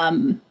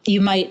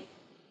you might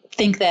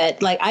think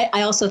that, like,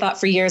 I also thought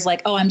for years,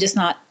 like, oh, I just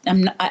thought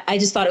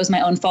it was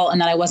my own fault, and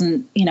that I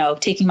wasn't,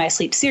 taking my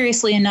sleep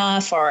seriously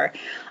enough, or,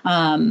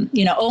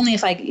 only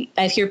if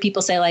I hear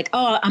people say like,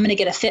 oh, I'm going to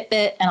get a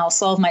Fitbit and I'll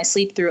solve my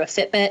sleep through a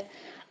Fitbit.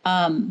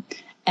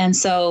 And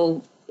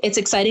so it's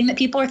exciting that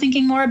people are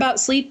thinking more about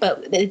sleep,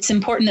 but it's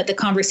important that the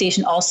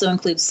conversation also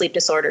includes sleep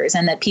disorders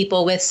and that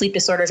people with sleep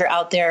disorders are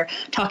out there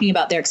talking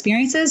about their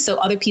experiences so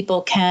other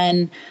people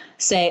can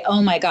say,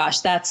 oh my gosh,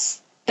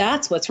 that's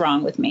what's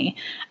wrong with me.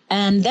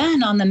 And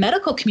then on the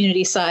medical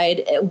community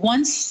side,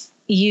 once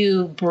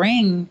you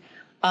bring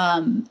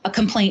a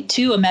complaint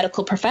to a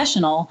medical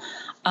professional,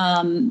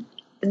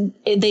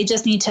 they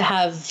just need to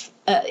have,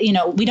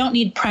 we don't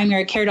need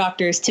primary care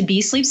doctors to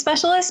be sleep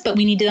specialists, but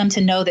we need them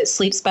to know that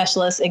sleep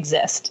specialists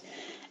exist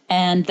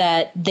and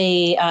that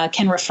they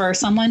can refer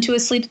someone to a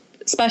sleep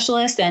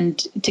specialist and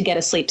to get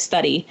a sleep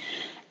study.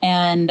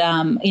 And,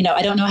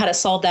 I don't know how to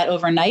solve that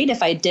overnight.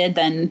 If I did,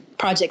 then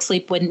Project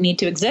Sleep wouldn't need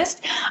to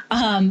exist.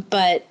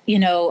 But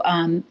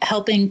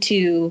helping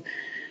to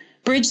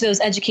bridge those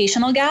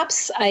educational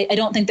gaps, I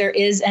don't think there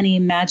is any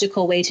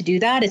magical way to do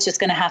that. It's just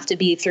going to have to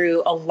be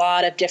through a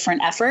lot of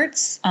different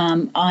efforts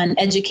on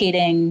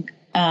educating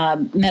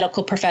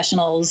medical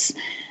professionals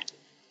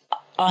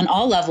on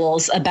all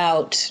levels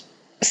about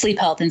sleep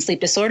health and sleep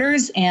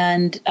disorders,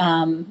 and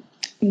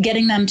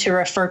getting them to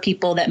refer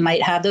people that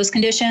might have those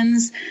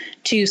conditions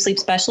to sleep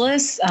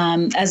specialists,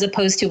 as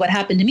opposed to what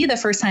happened to me the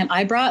first time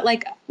I brought,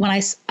 when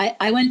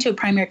I went to a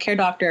primary care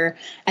doctor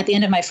at the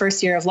end of my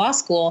first year of law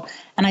school,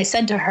 and I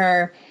said to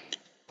her,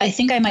 I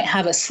think I might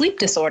have a sleep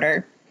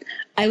disorder.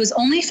 I was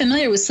only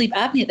familiar with sleep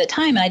apnea at the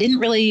time, and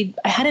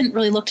I hadn't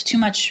really looked too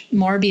much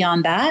more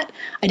beyond that.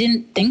 I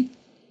didn't think,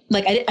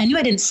 I knew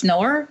I didn't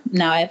snore.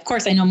 Now, of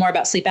course, I know more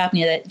about sleep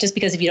apnea, that just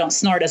because if you don't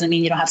snore doesn't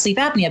mean you don't have sleep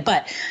apnea.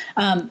 But,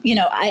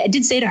 I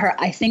did say to her,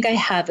 I think I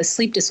have a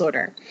sleep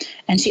disorder.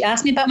 And she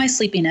asked me about my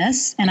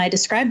sleepiness, and I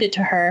described it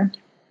to her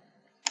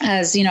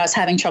as, I was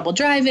having trouble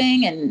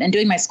driving and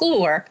doing my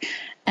schoolwork.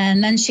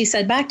 And then she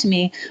said back to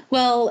me,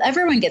 well,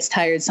 everyone gets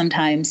tired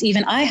sometimes.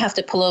 Even I have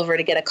to pull over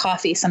to get a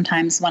coffee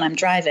sometimes when I'm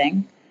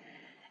driving.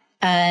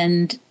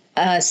 And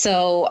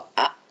so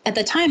at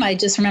the time, I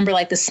just remember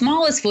the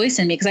smallest voice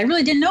in me, because I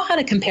really didn't know how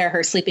to compare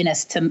her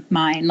sleepiness to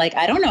mine.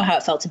 I don't know how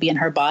it felt to be in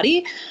her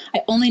body.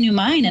 I only knew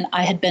mine. And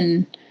I had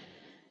been,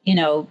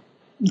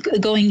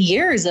 going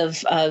years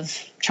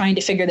of trying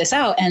to figure this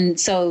out. And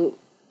so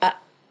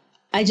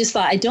I just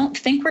thought, I don't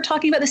think we're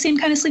talking about the same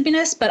kind of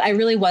sleepiness, but I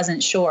really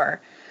wasn't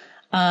sure.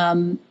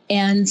 And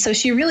so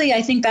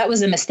I think that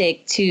was a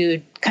mistake,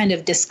 to kind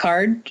of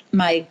discard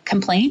my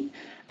complaint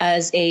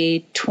as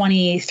a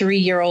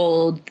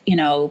 23-year-old,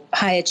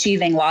 high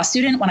achieving law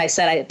student. When I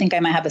said, I think I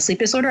might have a sleep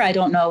disorder, I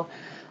don't know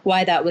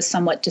why that was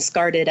somewhat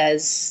discarded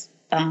as,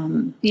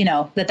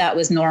 that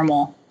was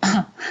normal.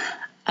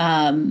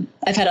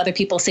 I've had other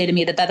people say to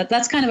me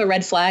that's kind of a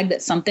red flag,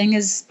 that something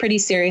is pretty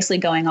seriously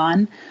going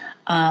on.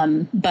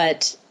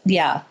 But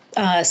yeah.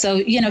 So,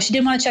 she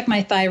did want to check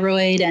my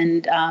thyroid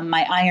and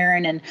my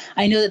iron. And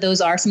I know that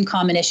those are some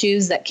common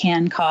issues that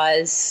can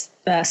cause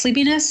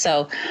sleepiness.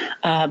 So,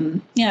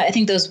 I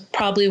think those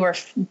probably were,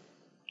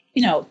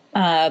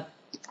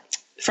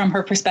 from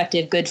her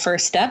perspective, good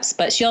first steps.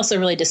 But she also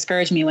really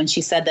discouraged me when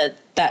she said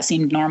that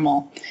seemed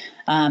normal.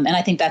 And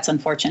I think that's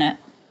unfortunate.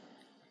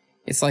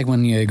 It's like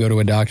when you go to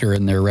a doctor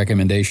and their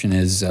recommendation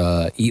is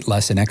eat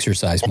less and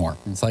exercise more.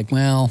 It's like,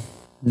 well,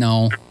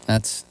 no,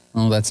 that's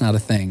not a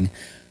thing.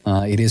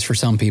 It is for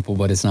some people,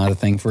 but it's not a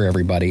thing for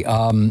everybody.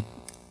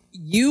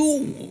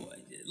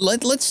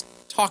 Let's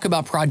talk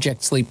about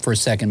Project Sleep for a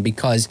second,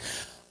 because,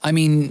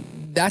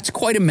 that's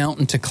quite a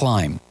mountain to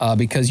climb,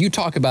 because you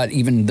talk about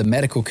even the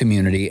medical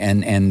community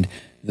and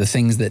the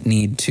things that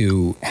need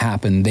to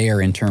happen there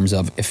in terms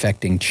of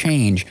effecting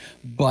change.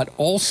 But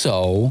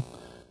also,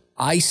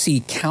 I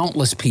see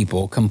countless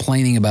people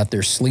complaining about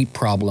their sleep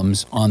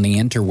problems on the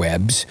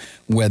interwebs,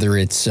 whether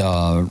it's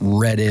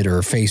Reddit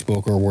or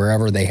Facebook or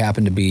wherever they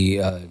happen to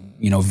be,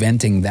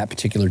 venting that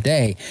particular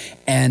day.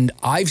 And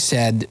I've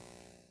said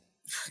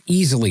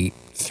easily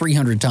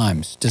 300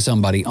 times to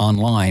somebody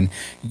online,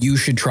 you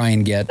should try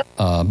and get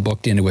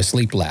booked into a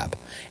sleep lab.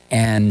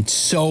 And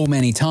so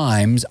many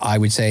times, I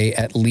would say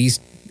at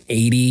least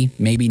 80,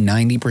 maybe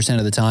 90%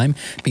 of the time,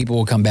 people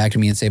will come back to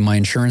me and say, my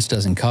insurance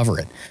doesn't cover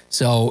it.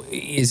 So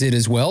is it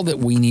as well that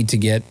we need to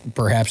get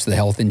perhaps the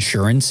health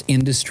insurance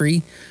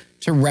industry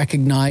to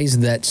recognize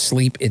that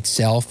sleep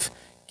itself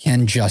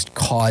can just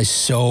cause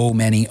so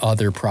many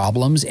other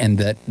problems and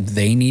that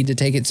they need to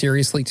take it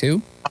seriously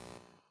too?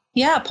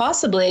 Yeah,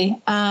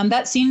 possibly.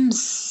 That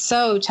seems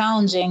so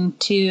challenging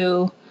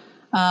to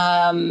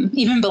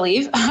even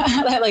believe.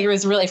 It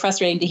was really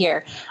frustrating to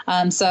hear.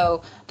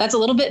 So that's a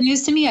little bit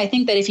news to me. I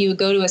think that if you would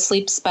go to a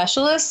sleep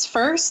specialist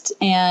first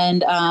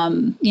and,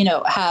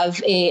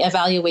 have a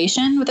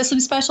evaluation with a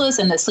sleep specialist,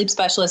 and the sleep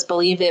specialist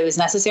believed it was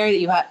necessary that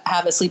you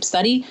have a sleep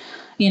study,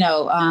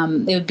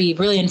 it would be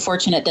really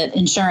unfortunate that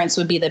insurance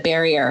would be the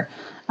barrier.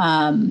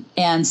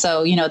 And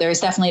so, there's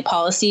definitely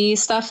policy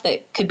stuff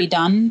that could be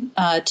done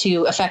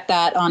to affect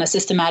that on a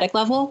systematic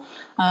level.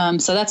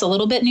 So that's a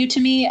little bit new to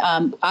me.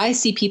 I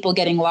see people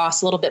getting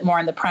lost a little bit more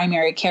in the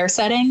primary care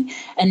setting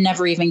and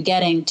never even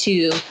getting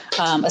to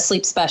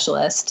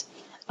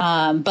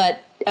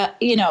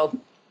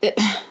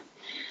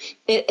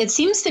it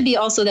seems to be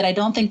also that I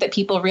don't think that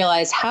people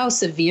realize how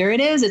severe it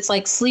is. It's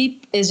like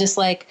sleep is just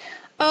like,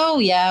 oh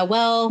yeah,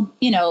 well,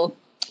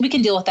 we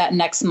can deal with that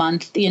next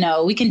month.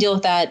 We can deal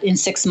with that in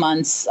 6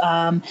 months.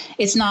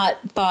 It's not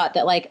thought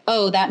that like,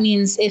 oh, that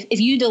means if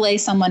you delay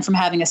someone from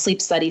having a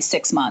sleep study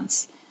 6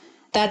 months,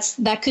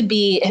 that could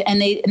be,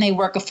 and they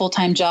work a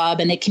full-time job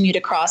and they commute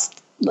across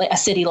a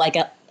city like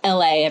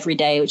LA every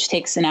day, which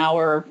takes an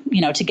hour,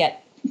 to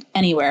get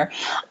anywhere.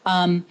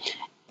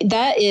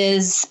 That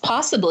is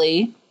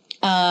possibly,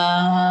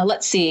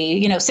 let's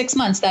see, 6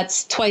 months,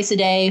 that's twice a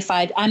day,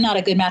 5. I'm not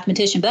a good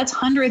mathematician, but that's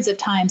hundreds of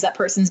times that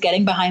person's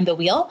getting behind the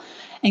wheel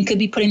and could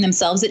be putting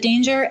themselves at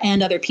danger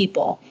and other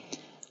people.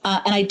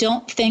 And I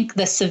don't think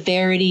the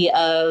severity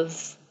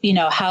of,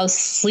 how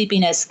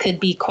sleepiness could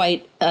be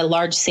quite a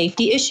large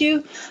safety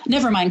issue,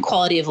 never mind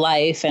quality of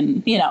life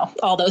and,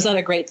 all those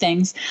other great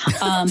things.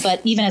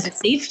 But even as a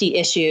safety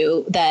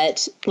issue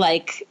that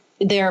like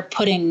they're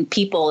putting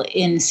people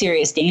in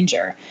serious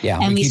danger. Yeah,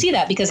 and we see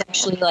that because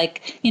actually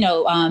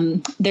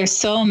there's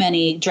so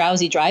many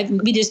drowsy driving.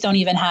 We just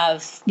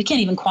we can't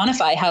even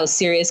quantify how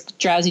serious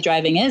drowsy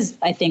driving is,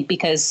 I think,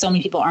 because so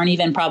many people aren't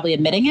even probably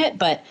admitting it,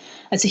 but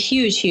it's a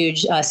huge,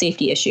 huge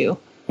safety issue.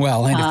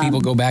 Well, and if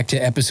people go back to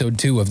episode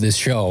 2 of this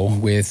show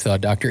with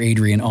Dr.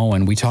 Adrian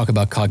Owen, we talk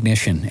about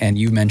cognition, and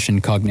you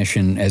mentioned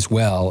cognition as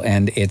well.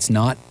 And it's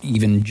not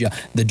even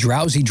the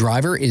drowsy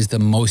driver is the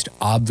most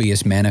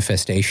obvious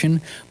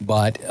manifestation,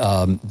 but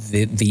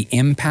the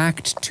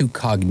impact to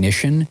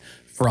cognition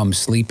from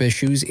sleep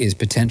issues is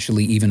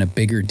potentially even a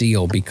bigger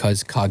deal,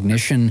 because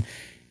cognition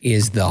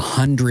is the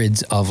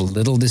hundreds of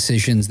little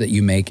decisions that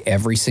you make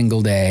every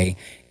single day,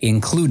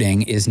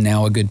 including is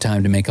now a good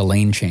time to make a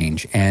lane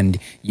change. And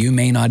you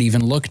may not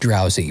even look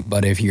drowsy,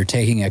 but if you're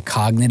taking a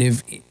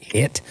cognitive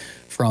hit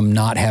from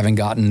not having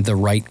gotten the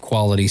right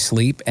quality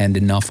sleep and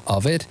enough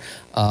of it,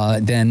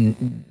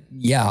 then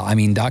yeah, I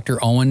mean,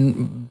 Dr.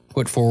 Owen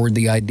put forward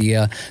the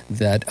idea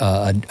that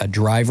a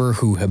driver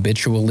who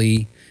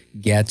habitually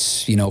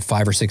gets 5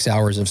 or 6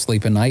 hours of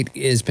sleep a night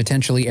is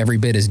potentially every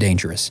bit as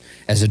dangerous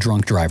as a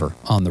drunk driver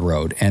on the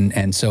road.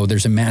 And so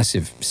there's a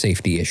massive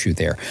safety issue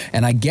there.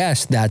 And I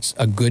guess that's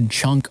a good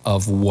chunk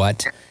of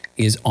what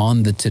is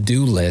on the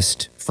to-do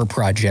list for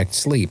Project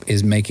Sleep,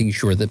 is making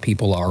sure that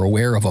people are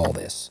aware of all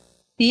this.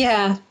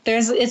 Yeah,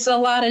 it's a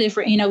lot of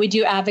different, we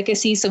do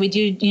advocacy. So we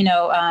do,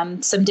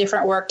 some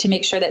different work to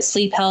make sure that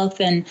sleep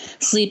health and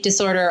sleep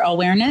disorder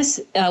awareness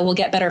will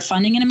get better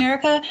funding in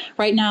America.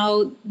 Right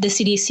now, the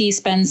CDC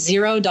spends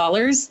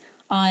 $0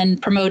 on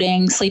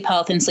promoting sleep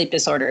health and sleep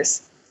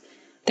disorders.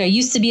 There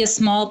used to be a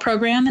small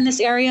program in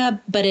this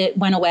area, but it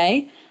went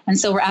away. And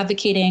so we're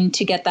advocating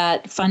to get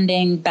that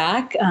funding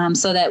back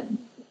so that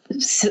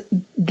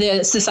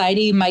the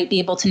society might be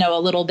able to know a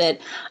little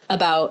bit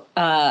about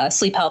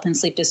sleep health and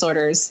sleep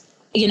disorders.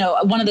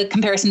 One of the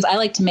comparisons I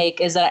like to make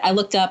is that I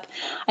looked up,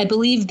 I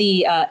believe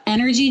the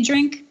energy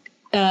drink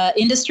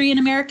industry in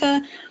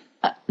America,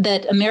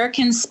 that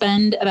Americans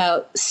spend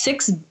about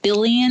 $6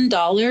 billion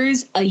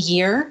a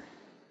year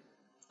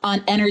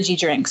on energy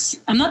drinks.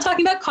 I'm not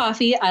talking about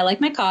coffee. I like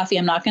my coffee.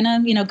 I'm not going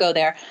to, go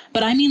there.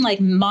 But I mean like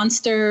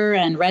Monster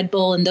and Red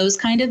Bull and those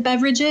kind of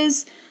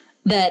beverages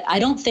that I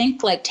don't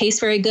think like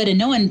taste very good, and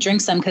no one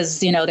drinks them because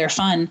they're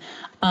fun.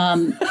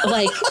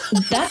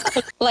 That's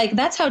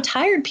how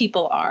tired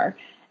people are,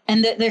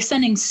 and that they're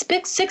spending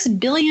 $6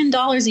 billion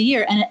a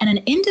year, and an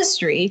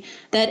industry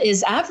that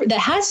has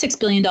 $6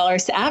 billion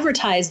to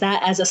advertise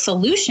that as a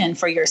solution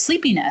for your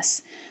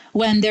sleepiness,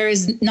 when there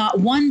is not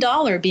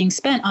 $1 being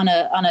spent on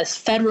a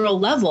federal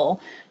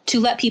level to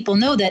let people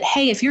know that,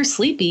 hey, if you're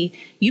sleepy,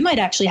 you might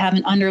actually have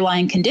an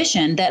underlying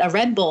condition that a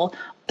Red Bull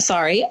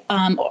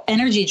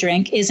energy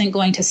drink isn't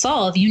going to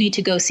solve. You need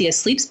to go see a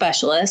sleep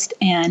specialist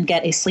and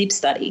get a sleep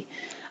study.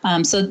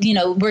 So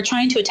we're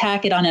trying to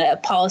attack it on a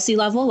policy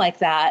level like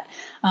that.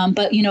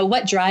 But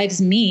what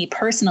drives me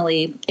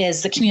personally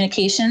is the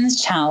communications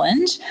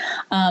challenge.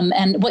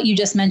 And what you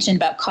just mentioned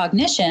about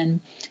cognition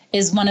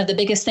is one of the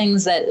biggest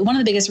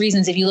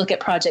reasons, if you look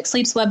at Project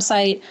Sleep's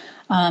website,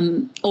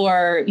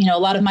 or, a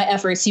lot of my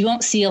efforts, you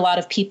won't see a lot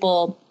of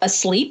people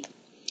asleep,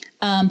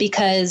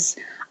 because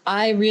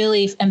I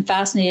really am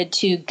fascinated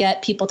to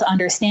get people to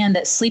understand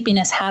that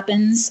sleepiness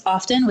happens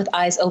often with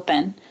eyes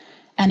open.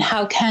 And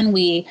how can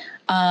we,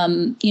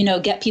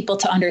 get people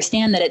to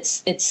understand that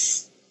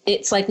it's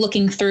like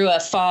looking through a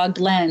fogged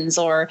lens,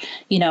 or,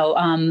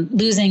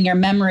 losing your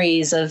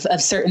memories of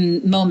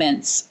certain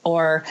moments,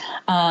 or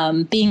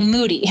being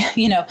moody,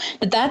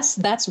 but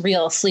that's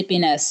real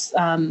sleepiness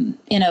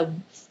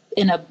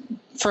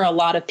for a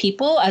lot of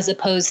people, as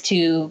opposed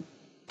to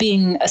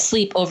being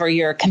asleep over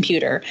your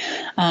computer.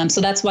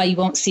 So that's why you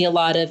won't see a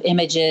lot of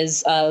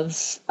images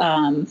of,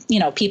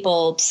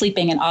 people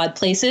sleeping in odd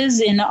places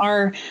in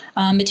our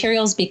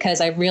materials, because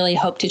I really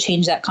hope to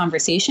change that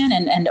conversation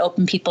and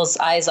open people's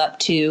eyes up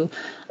to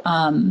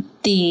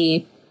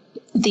the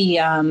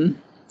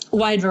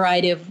wide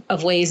variety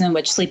of ways in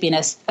which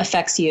sleepiness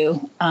affects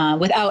you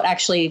without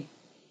actually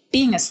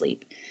being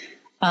asleep.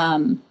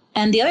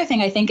 And the other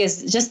thing I think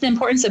is just the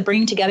importance of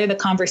bringing together the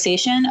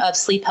conversation of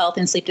sleep health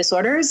and sleep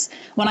disorders.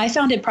 When I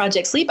founded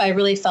Project Sleep, I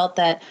really felt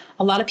that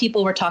a lot of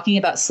people were talking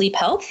about sleep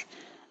health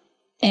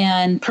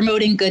and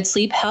promoting good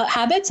sleep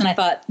habits. And I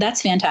thought,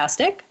 that's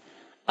fantastic.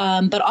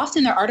 But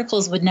often their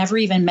articles would never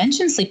even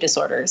mention sleep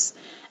disorders.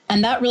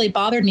 And that really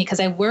bothered me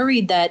because I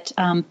worried that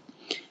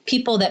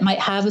people that might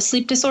have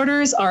sleep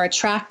disorders are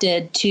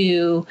attracted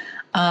to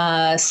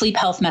sleep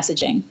health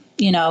messaging,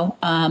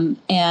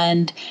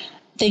 and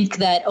think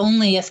that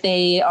only if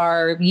they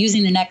are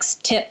using the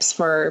next tips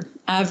for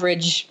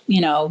average,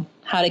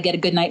 how to get a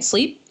good night's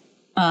sleep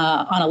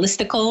on a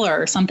listicle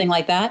or something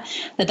like that,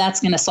 that's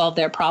going to solve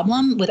their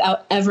problem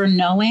without ever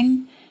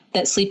knowing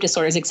that sleep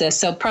disorders exist.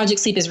 So Project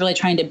Sleep is really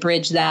trying to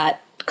bridge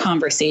that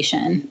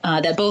conversation,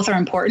 that both are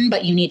important,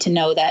 but you need to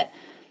know that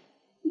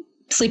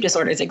sleep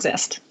disorders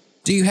exist.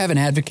 Do you have an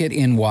advocate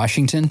in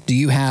Washington?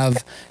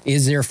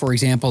 Is there, for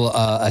example,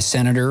 a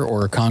senator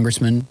or a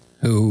congressman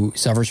who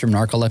suffers from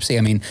narcolepsy?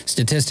 I mean,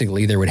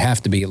 statistically, there would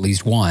have to be at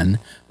least one,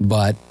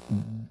 but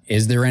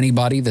is there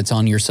anybody that's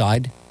on your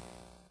side?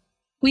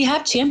 We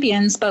have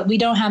champions, but we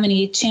don't have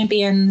any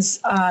champions,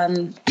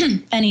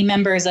 any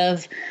members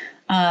of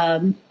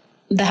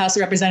the House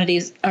of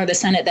Representatives or the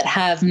Senate that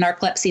have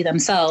narcolepsy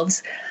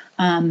themselves.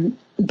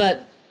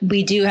 But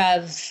we do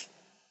have,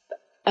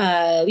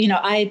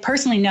 I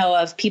personally know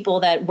of people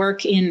that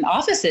work in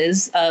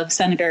offices of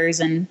senators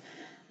and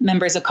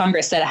members of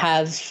Congress that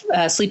have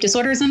sleep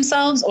disorders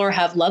themselves or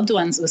have loved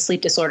ones with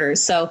sleep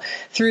disorders. So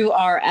through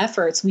our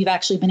efforts, we've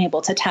actually been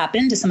able to tap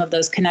into some of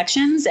those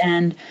connections.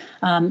 And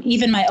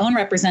even my own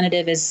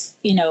representative is,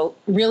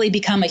 really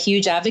become a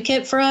huge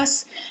advocate for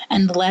us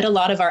and led a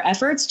lot of our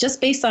efforts just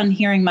based on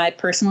hearing my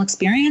personal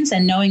experience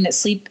and knowing that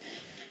sleep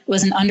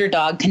was an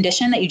underdog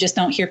condition that you just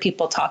don't hear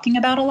people talking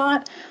about a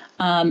lot.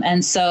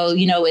 And so,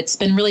 it's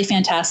been really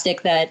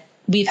fantastic that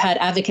we've had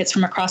advocates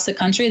from across the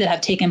country that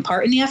have taken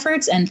part in the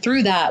efforts. And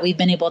through that, we've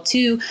been able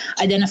to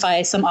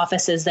identify some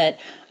offices that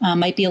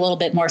might be a little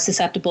bit more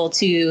susceptible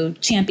to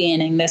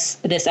championing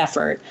this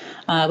effort,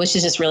 which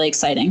is just really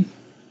exciting.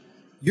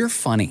 You're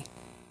funny.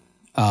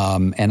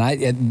 And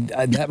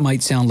that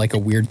might sound like a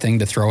weird thing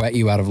to throw at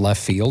you out of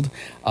left field.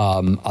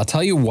 I'll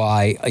tell you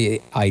why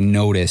I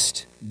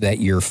noticed that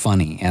you're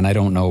funny. And I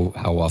don't know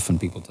how often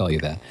people tell you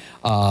that.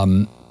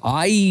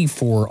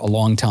 For a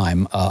long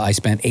time, I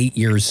spent 8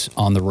 years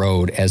on the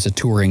road as a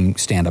touring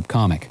stand-up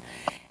comic.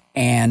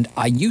 And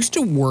I used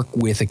to work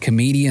with a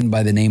comedian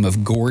by the name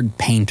of Gord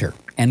Painter.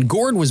 And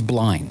Gord was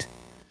blind.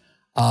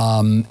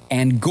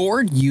 And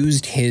Gord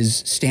used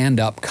his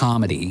stand-up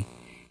comedy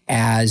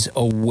as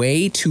a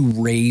way to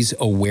raise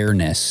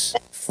awareness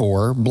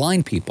for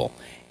blind people.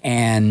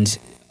 And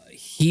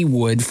he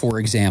would, for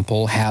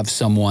example, have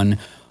someone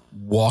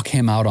walk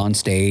him out on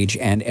stage,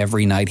 and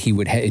every night he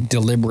would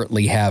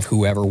deliberately have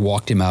whoever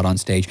walked him out on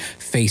stage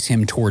face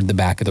him toward the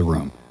back of the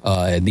room,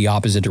 the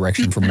opposite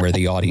direction from where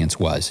the audience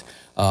was.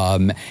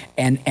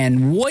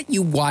 And what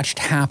you watched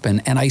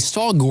happen, and I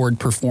saw Gord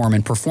perform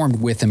and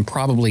performed with him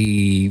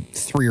probably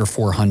 300 or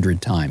 400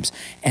 times.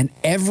 And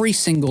every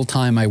single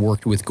time I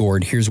worked with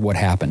Gord, here's what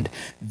happened.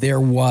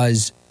 There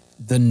was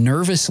the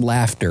nervous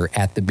laughter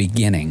at the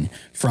beginning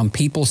from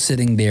people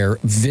sitting there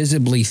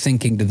visibly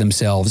thinking to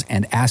themselves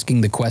and asking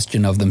the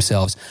question of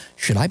themselves,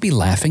 should I be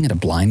laughing at a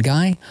blind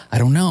guy? I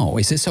don't know.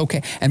 Is this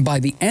okay? And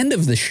by the end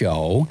of the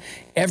show,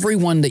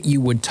 everyone that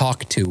you would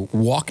talk to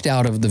walked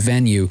out of the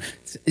venue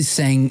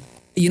saying,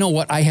 you know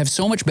what, I have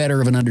so much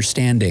better of an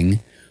understanding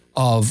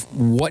of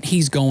what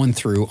he's going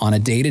through on a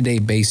day-to-day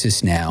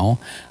basis now.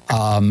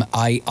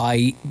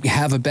 I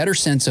have a better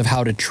sense of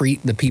how to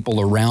treat the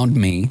people around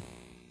me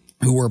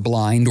who are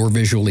blind or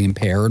visually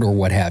impaired or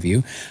what have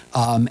you.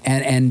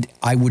 And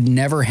I would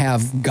never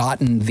have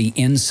gotten the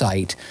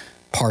insight,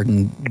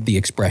 pardon the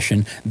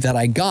expression, that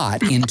I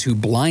got into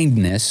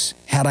blindness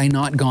had I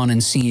not gone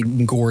and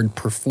seen Gord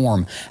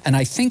perform. And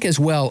I think as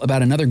well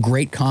about another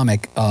great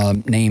comic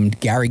named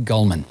Gary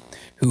Gulman,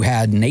 who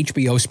had an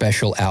HBO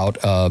special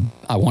out,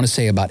 I want to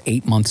say about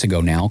 8 months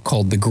ago now,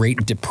 called The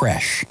Great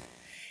Depression.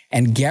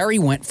 And Gary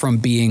went from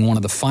being one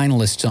of the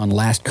finalists on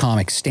Last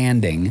Comic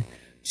Standing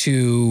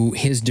to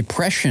his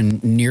depression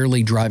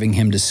nearly driving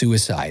him to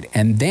suicide.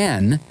 And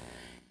then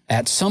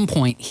at some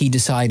point he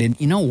decided,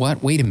 you know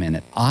what, wait a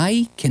minute,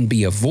 I can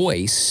be a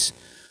voice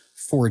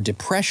for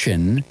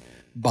depression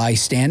by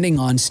standing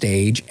on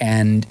stage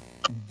and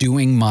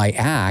doing my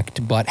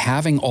act, but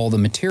having all the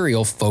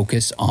material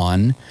focus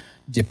on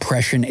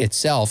depression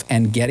itself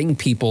and getting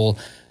people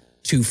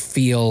to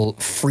feel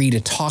free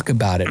to talk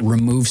about it,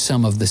 remove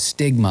some of the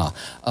stigma,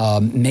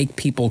 make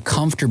people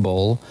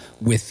comfortable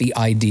with the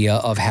idea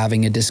of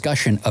having a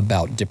discussion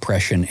about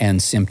depression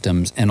and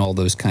symptoms and all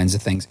those kinds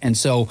of things. And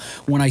so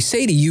when I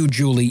say to you,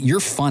 Julie, you're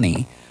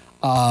funny,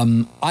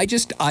 I'm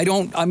just going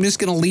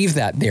to leave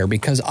that there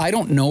because I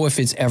don't know if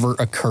it's ever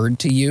occurred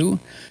to you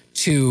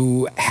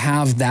to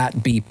have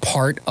that be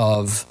part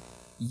of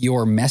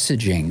your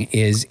messaging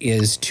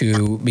is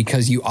to,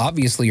 because you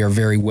obviously are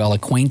very well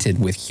acquainted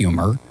with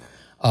humor.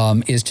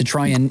 is to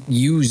try and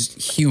use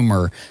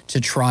humor to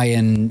try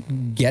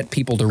and get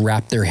people to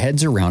wrap their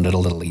heads around it a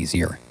little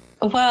easier?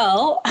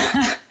 Well,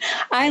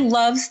 I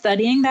love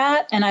studying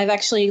that. And I've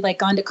actually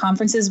gone to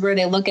conferences where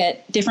they look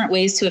at different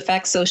ways to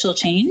affect social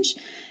change.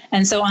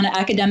 And so on an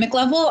academic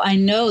level, I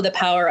know the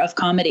power of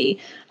comedy,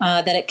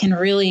 that it can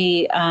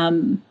really,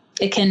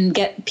 it can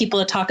get people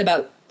to talk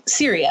about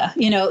Syria,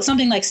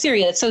 something like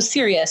Syria. It's so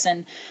serious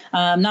and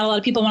not a lot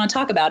of people want to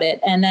talk about it.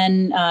 And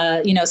then,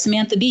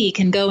 Samantha Bee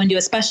can go and do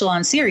a special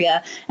on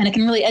Syria, and it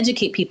can really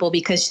educate people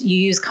because you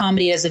use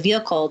comedy as a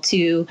vehicle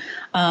to,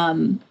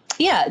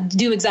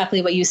 do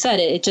exactly what you said.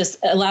 It just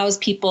allows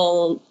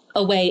people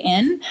a way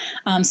in.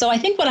 So I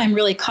think what I'm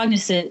really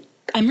cognizant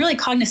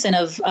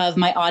of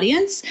my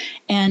audience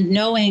and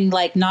knowing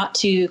not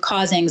to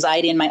cause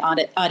anxiety in my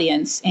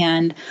audience.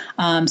 And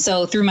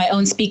so through my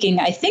own speaking,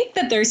 I think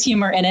that there's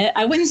humor in it.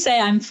 I wouldn't say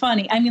I'm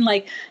funny. I mean,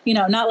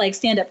 not like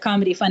stand-up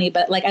comedy funny,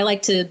 but I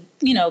like to,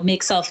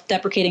 make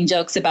self-deprecating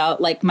jokes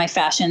about my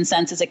fashion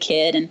sense as a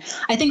kid. And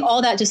I think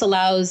all that just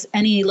allows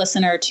any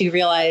listener to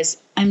realize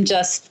I'm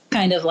just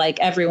kind of like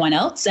everyone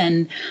else.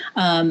 And,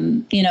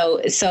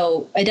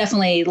 so I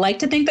definitely like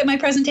to think that my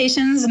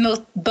presentations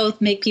both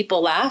make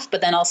people laugh,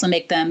 but then also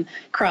make them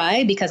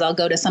cry because I'll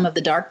go to some of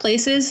the dark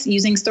places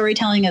using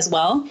storytelling as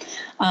well.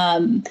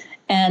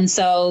 And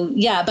so,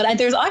 but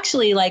there's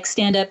actually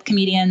stand-up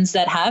comedians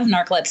that have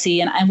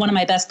narcolepsy. And one of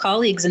my best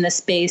colleagues in this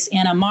space,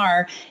 Anna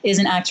Marr, is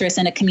an actress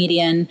and a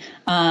comedian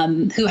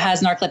who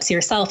has narcolepsy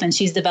herself. And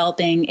she's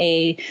developing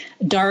a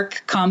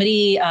dark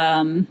comedy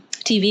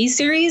TV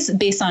series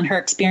based on her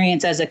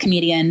experience as a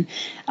comedian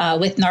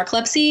with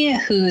narcolepsy,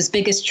 whose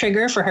biggest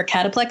trigger for her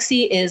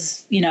cataplexy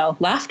is,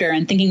 laughter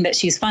and thinking that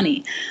she's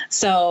funny.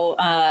 So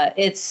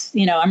it's,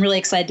 I'm really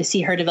excited to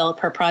see her develop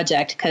her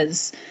project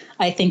because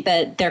I think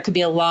that there could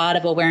be a lot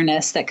of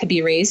awareness that could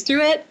be raised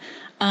through it.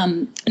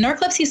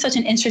 Narcolepsy is such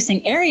an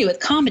interesting area with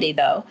comedy,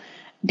 though,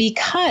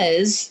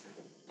 because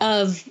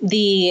of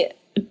the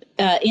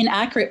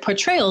inaccurate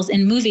portrayals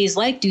in movies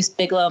like Deuce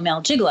Bigalow,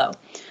 Male Gigolo.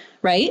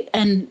 Right.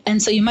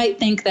 And so you might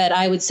think that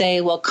I would say,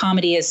 well,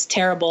 comedy is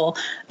terrible.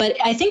 But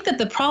I think that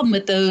the problem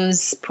with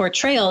those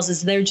portrayals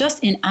is they're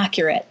just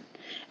inaccurate.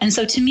 And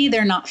so to me,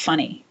 they're not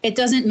funny. It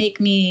doesn't make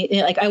me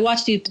I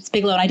watch Deuce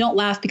Bigalow and I don't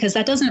laugh because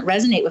that doesn't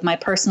resonate with my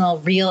personal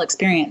real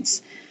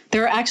experience.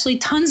 There are actually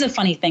tons of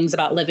funny things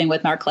about living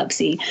with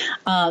narcolepsy,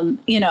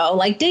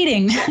 like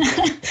dating.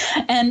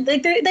 And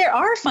there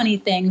are funny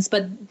things,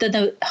 but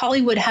the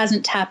Hollywood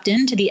hasn't tapped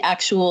into the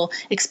actual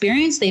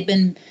experience. They've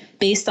been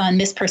based on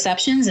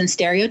misperceptions and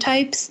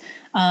stereotypes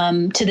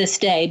to this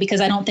day, because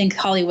I don't think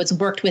Hollywood's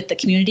worked with the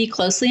community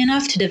closely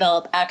enough to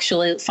develop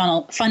actually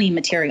funny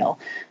material.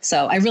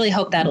 So I really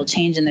hope that'll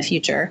change in the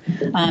future,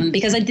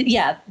 because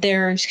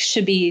there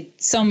should be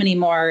so many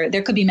more.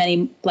 There could be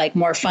many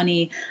more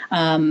funny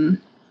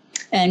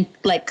and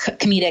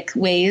comedic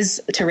ways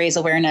to raise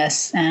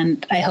awareness.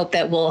 And I hope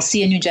that we'll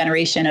see a new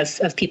generation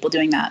of people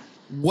doing that.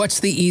 What's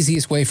the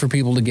easiest way for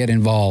people to get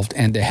involved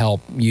and to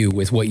help you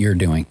with what you're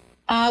doing?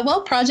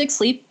 Well, Project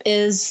Sleep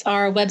is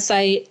our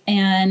website,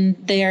 and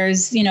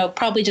there's,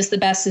 probably just the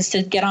best is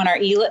to get on our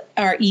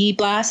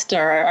e-blast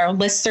or our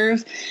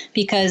listserv,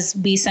 because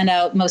we send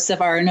out most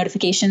of our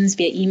notifications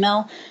via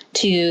email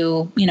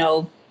to,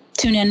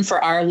 tune in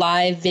for our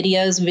live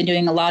videos. We've been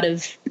doing a lot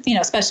of,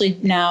 especially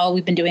now,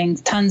 we've been doing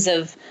tons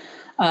of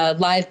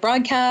live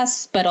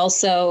broadcasts, but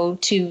also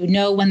to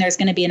know when there's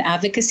going to be an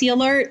advocacy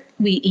alert,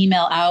 we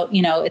email out,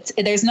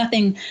 there's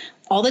nothing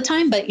all the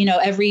time, but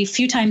every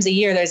few times a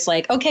year, there's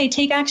okay,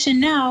 take action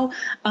now.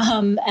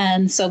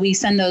 And so we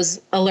send those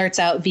alerts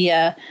out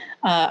via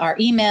our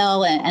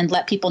email and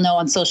let people know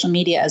on social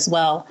media as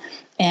well.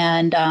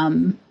 And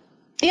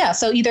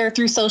so either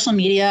through social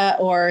media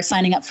or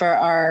signing up for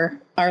our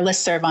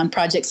listserv on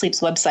Project Sleep's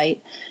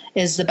website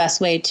is the best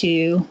way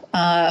to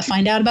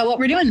find out about what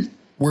we're doing.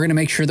 We're going to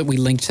make sure that we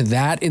link to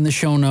that in the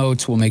show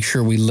notes. We'll make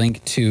sure we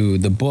link to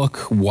the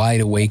book,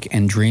 Wide Awake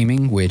and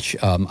Dreaming, which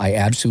I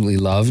absolutely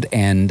loved.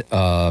 And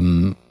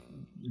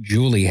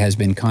Julie has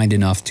been kind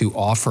enough to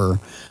offer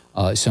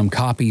some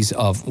copies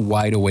of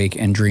Wide Awake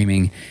and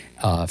Dreaming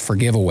for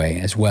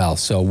giveaway as well.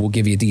 So we'll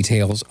give you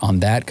details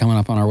on that coming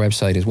up on our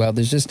website as well.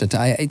 There's just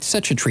it's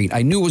such a treat.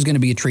 I knew it was going to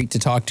be a treat to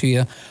talk to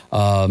you.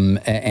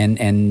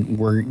 And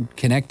we're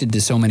connected to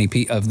so many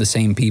of the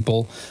same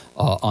people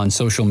on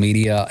social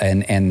media.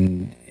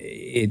 And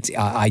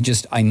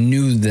I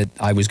knew that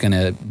I was going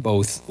to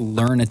both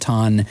learn a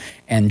ton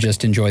and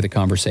just enjoy the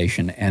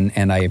conversation.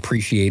 And I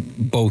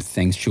appreciate both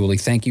things, Julie.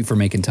 Thank you for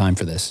making time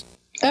for this.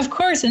 Of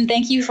course. And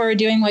thank you for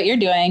doing what you're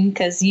doing,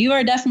 because you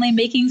are definitely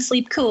making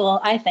sleep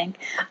cool, I think,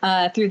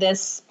 through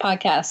this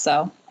podcast.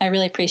 So I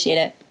really appreciate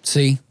it.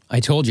 See, I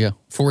told you,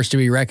 force to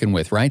be reckoned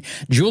with, right?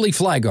 Julie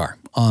Flygare,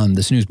 on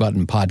the Snooze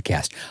Button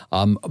podcast.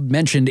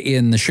 Mentioned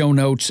in the show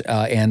notes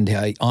and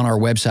on our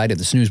website at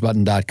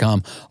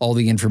thesnoozebutton.com, all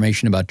the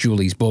information about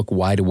Julie's book,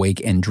 Wide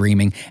Awake and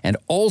Dreaming. And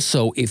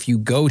also, if you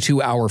go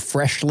to our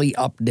freshly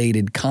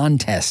updated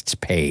contests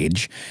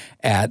page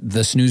at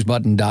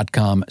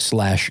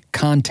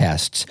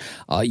thesnoozebutton.com/contests,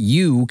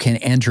 you can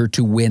enter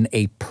to win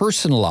a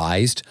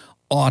personalized,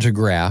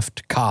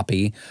 autographed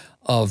copy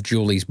of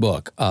Julie's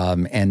book.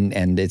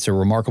 And it's a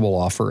remarkable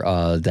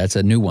offer. That's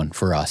a new one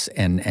for us.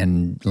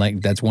 And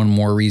like, that's one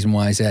more reason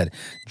why I said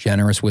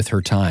generous with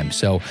her time.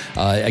 So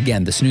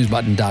again,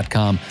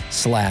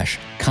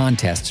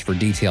 thesnoozebutton.com/contests for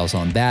details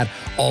on that.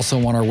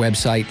 Also on our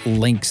website,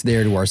 links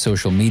there to our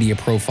social media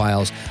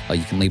profiles.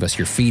 You can leave us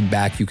your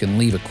feedback. You can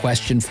leave a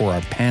question for our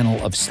panel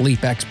of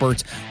sleep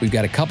experts. We've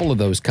got a couple of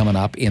those coming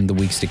up in the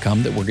weeks to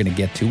come that we're going to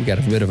get to. We got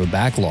a bit of a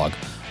backlog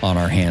on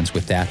our hands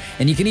with that.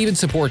 And you can even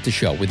support the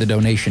show with a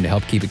donation to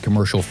help keep it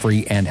commercial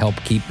free and help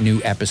keep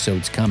new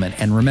episodes coming.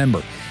 And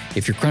remember,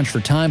 if you're crunched for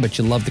time but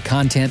you love the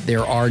content,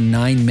 there are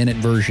 9-minute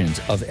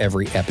versions of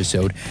every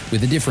episode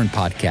with a different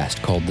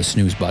podcast called the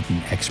Snooze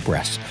Button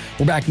Express.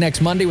 We're back next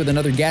Monday with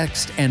another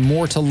guest and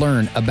more to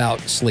learn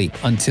about sleep.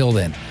 Until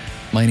then,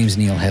 my name's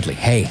Neil Headley.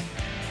 Hey,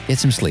 get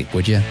some sleep,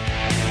 would you?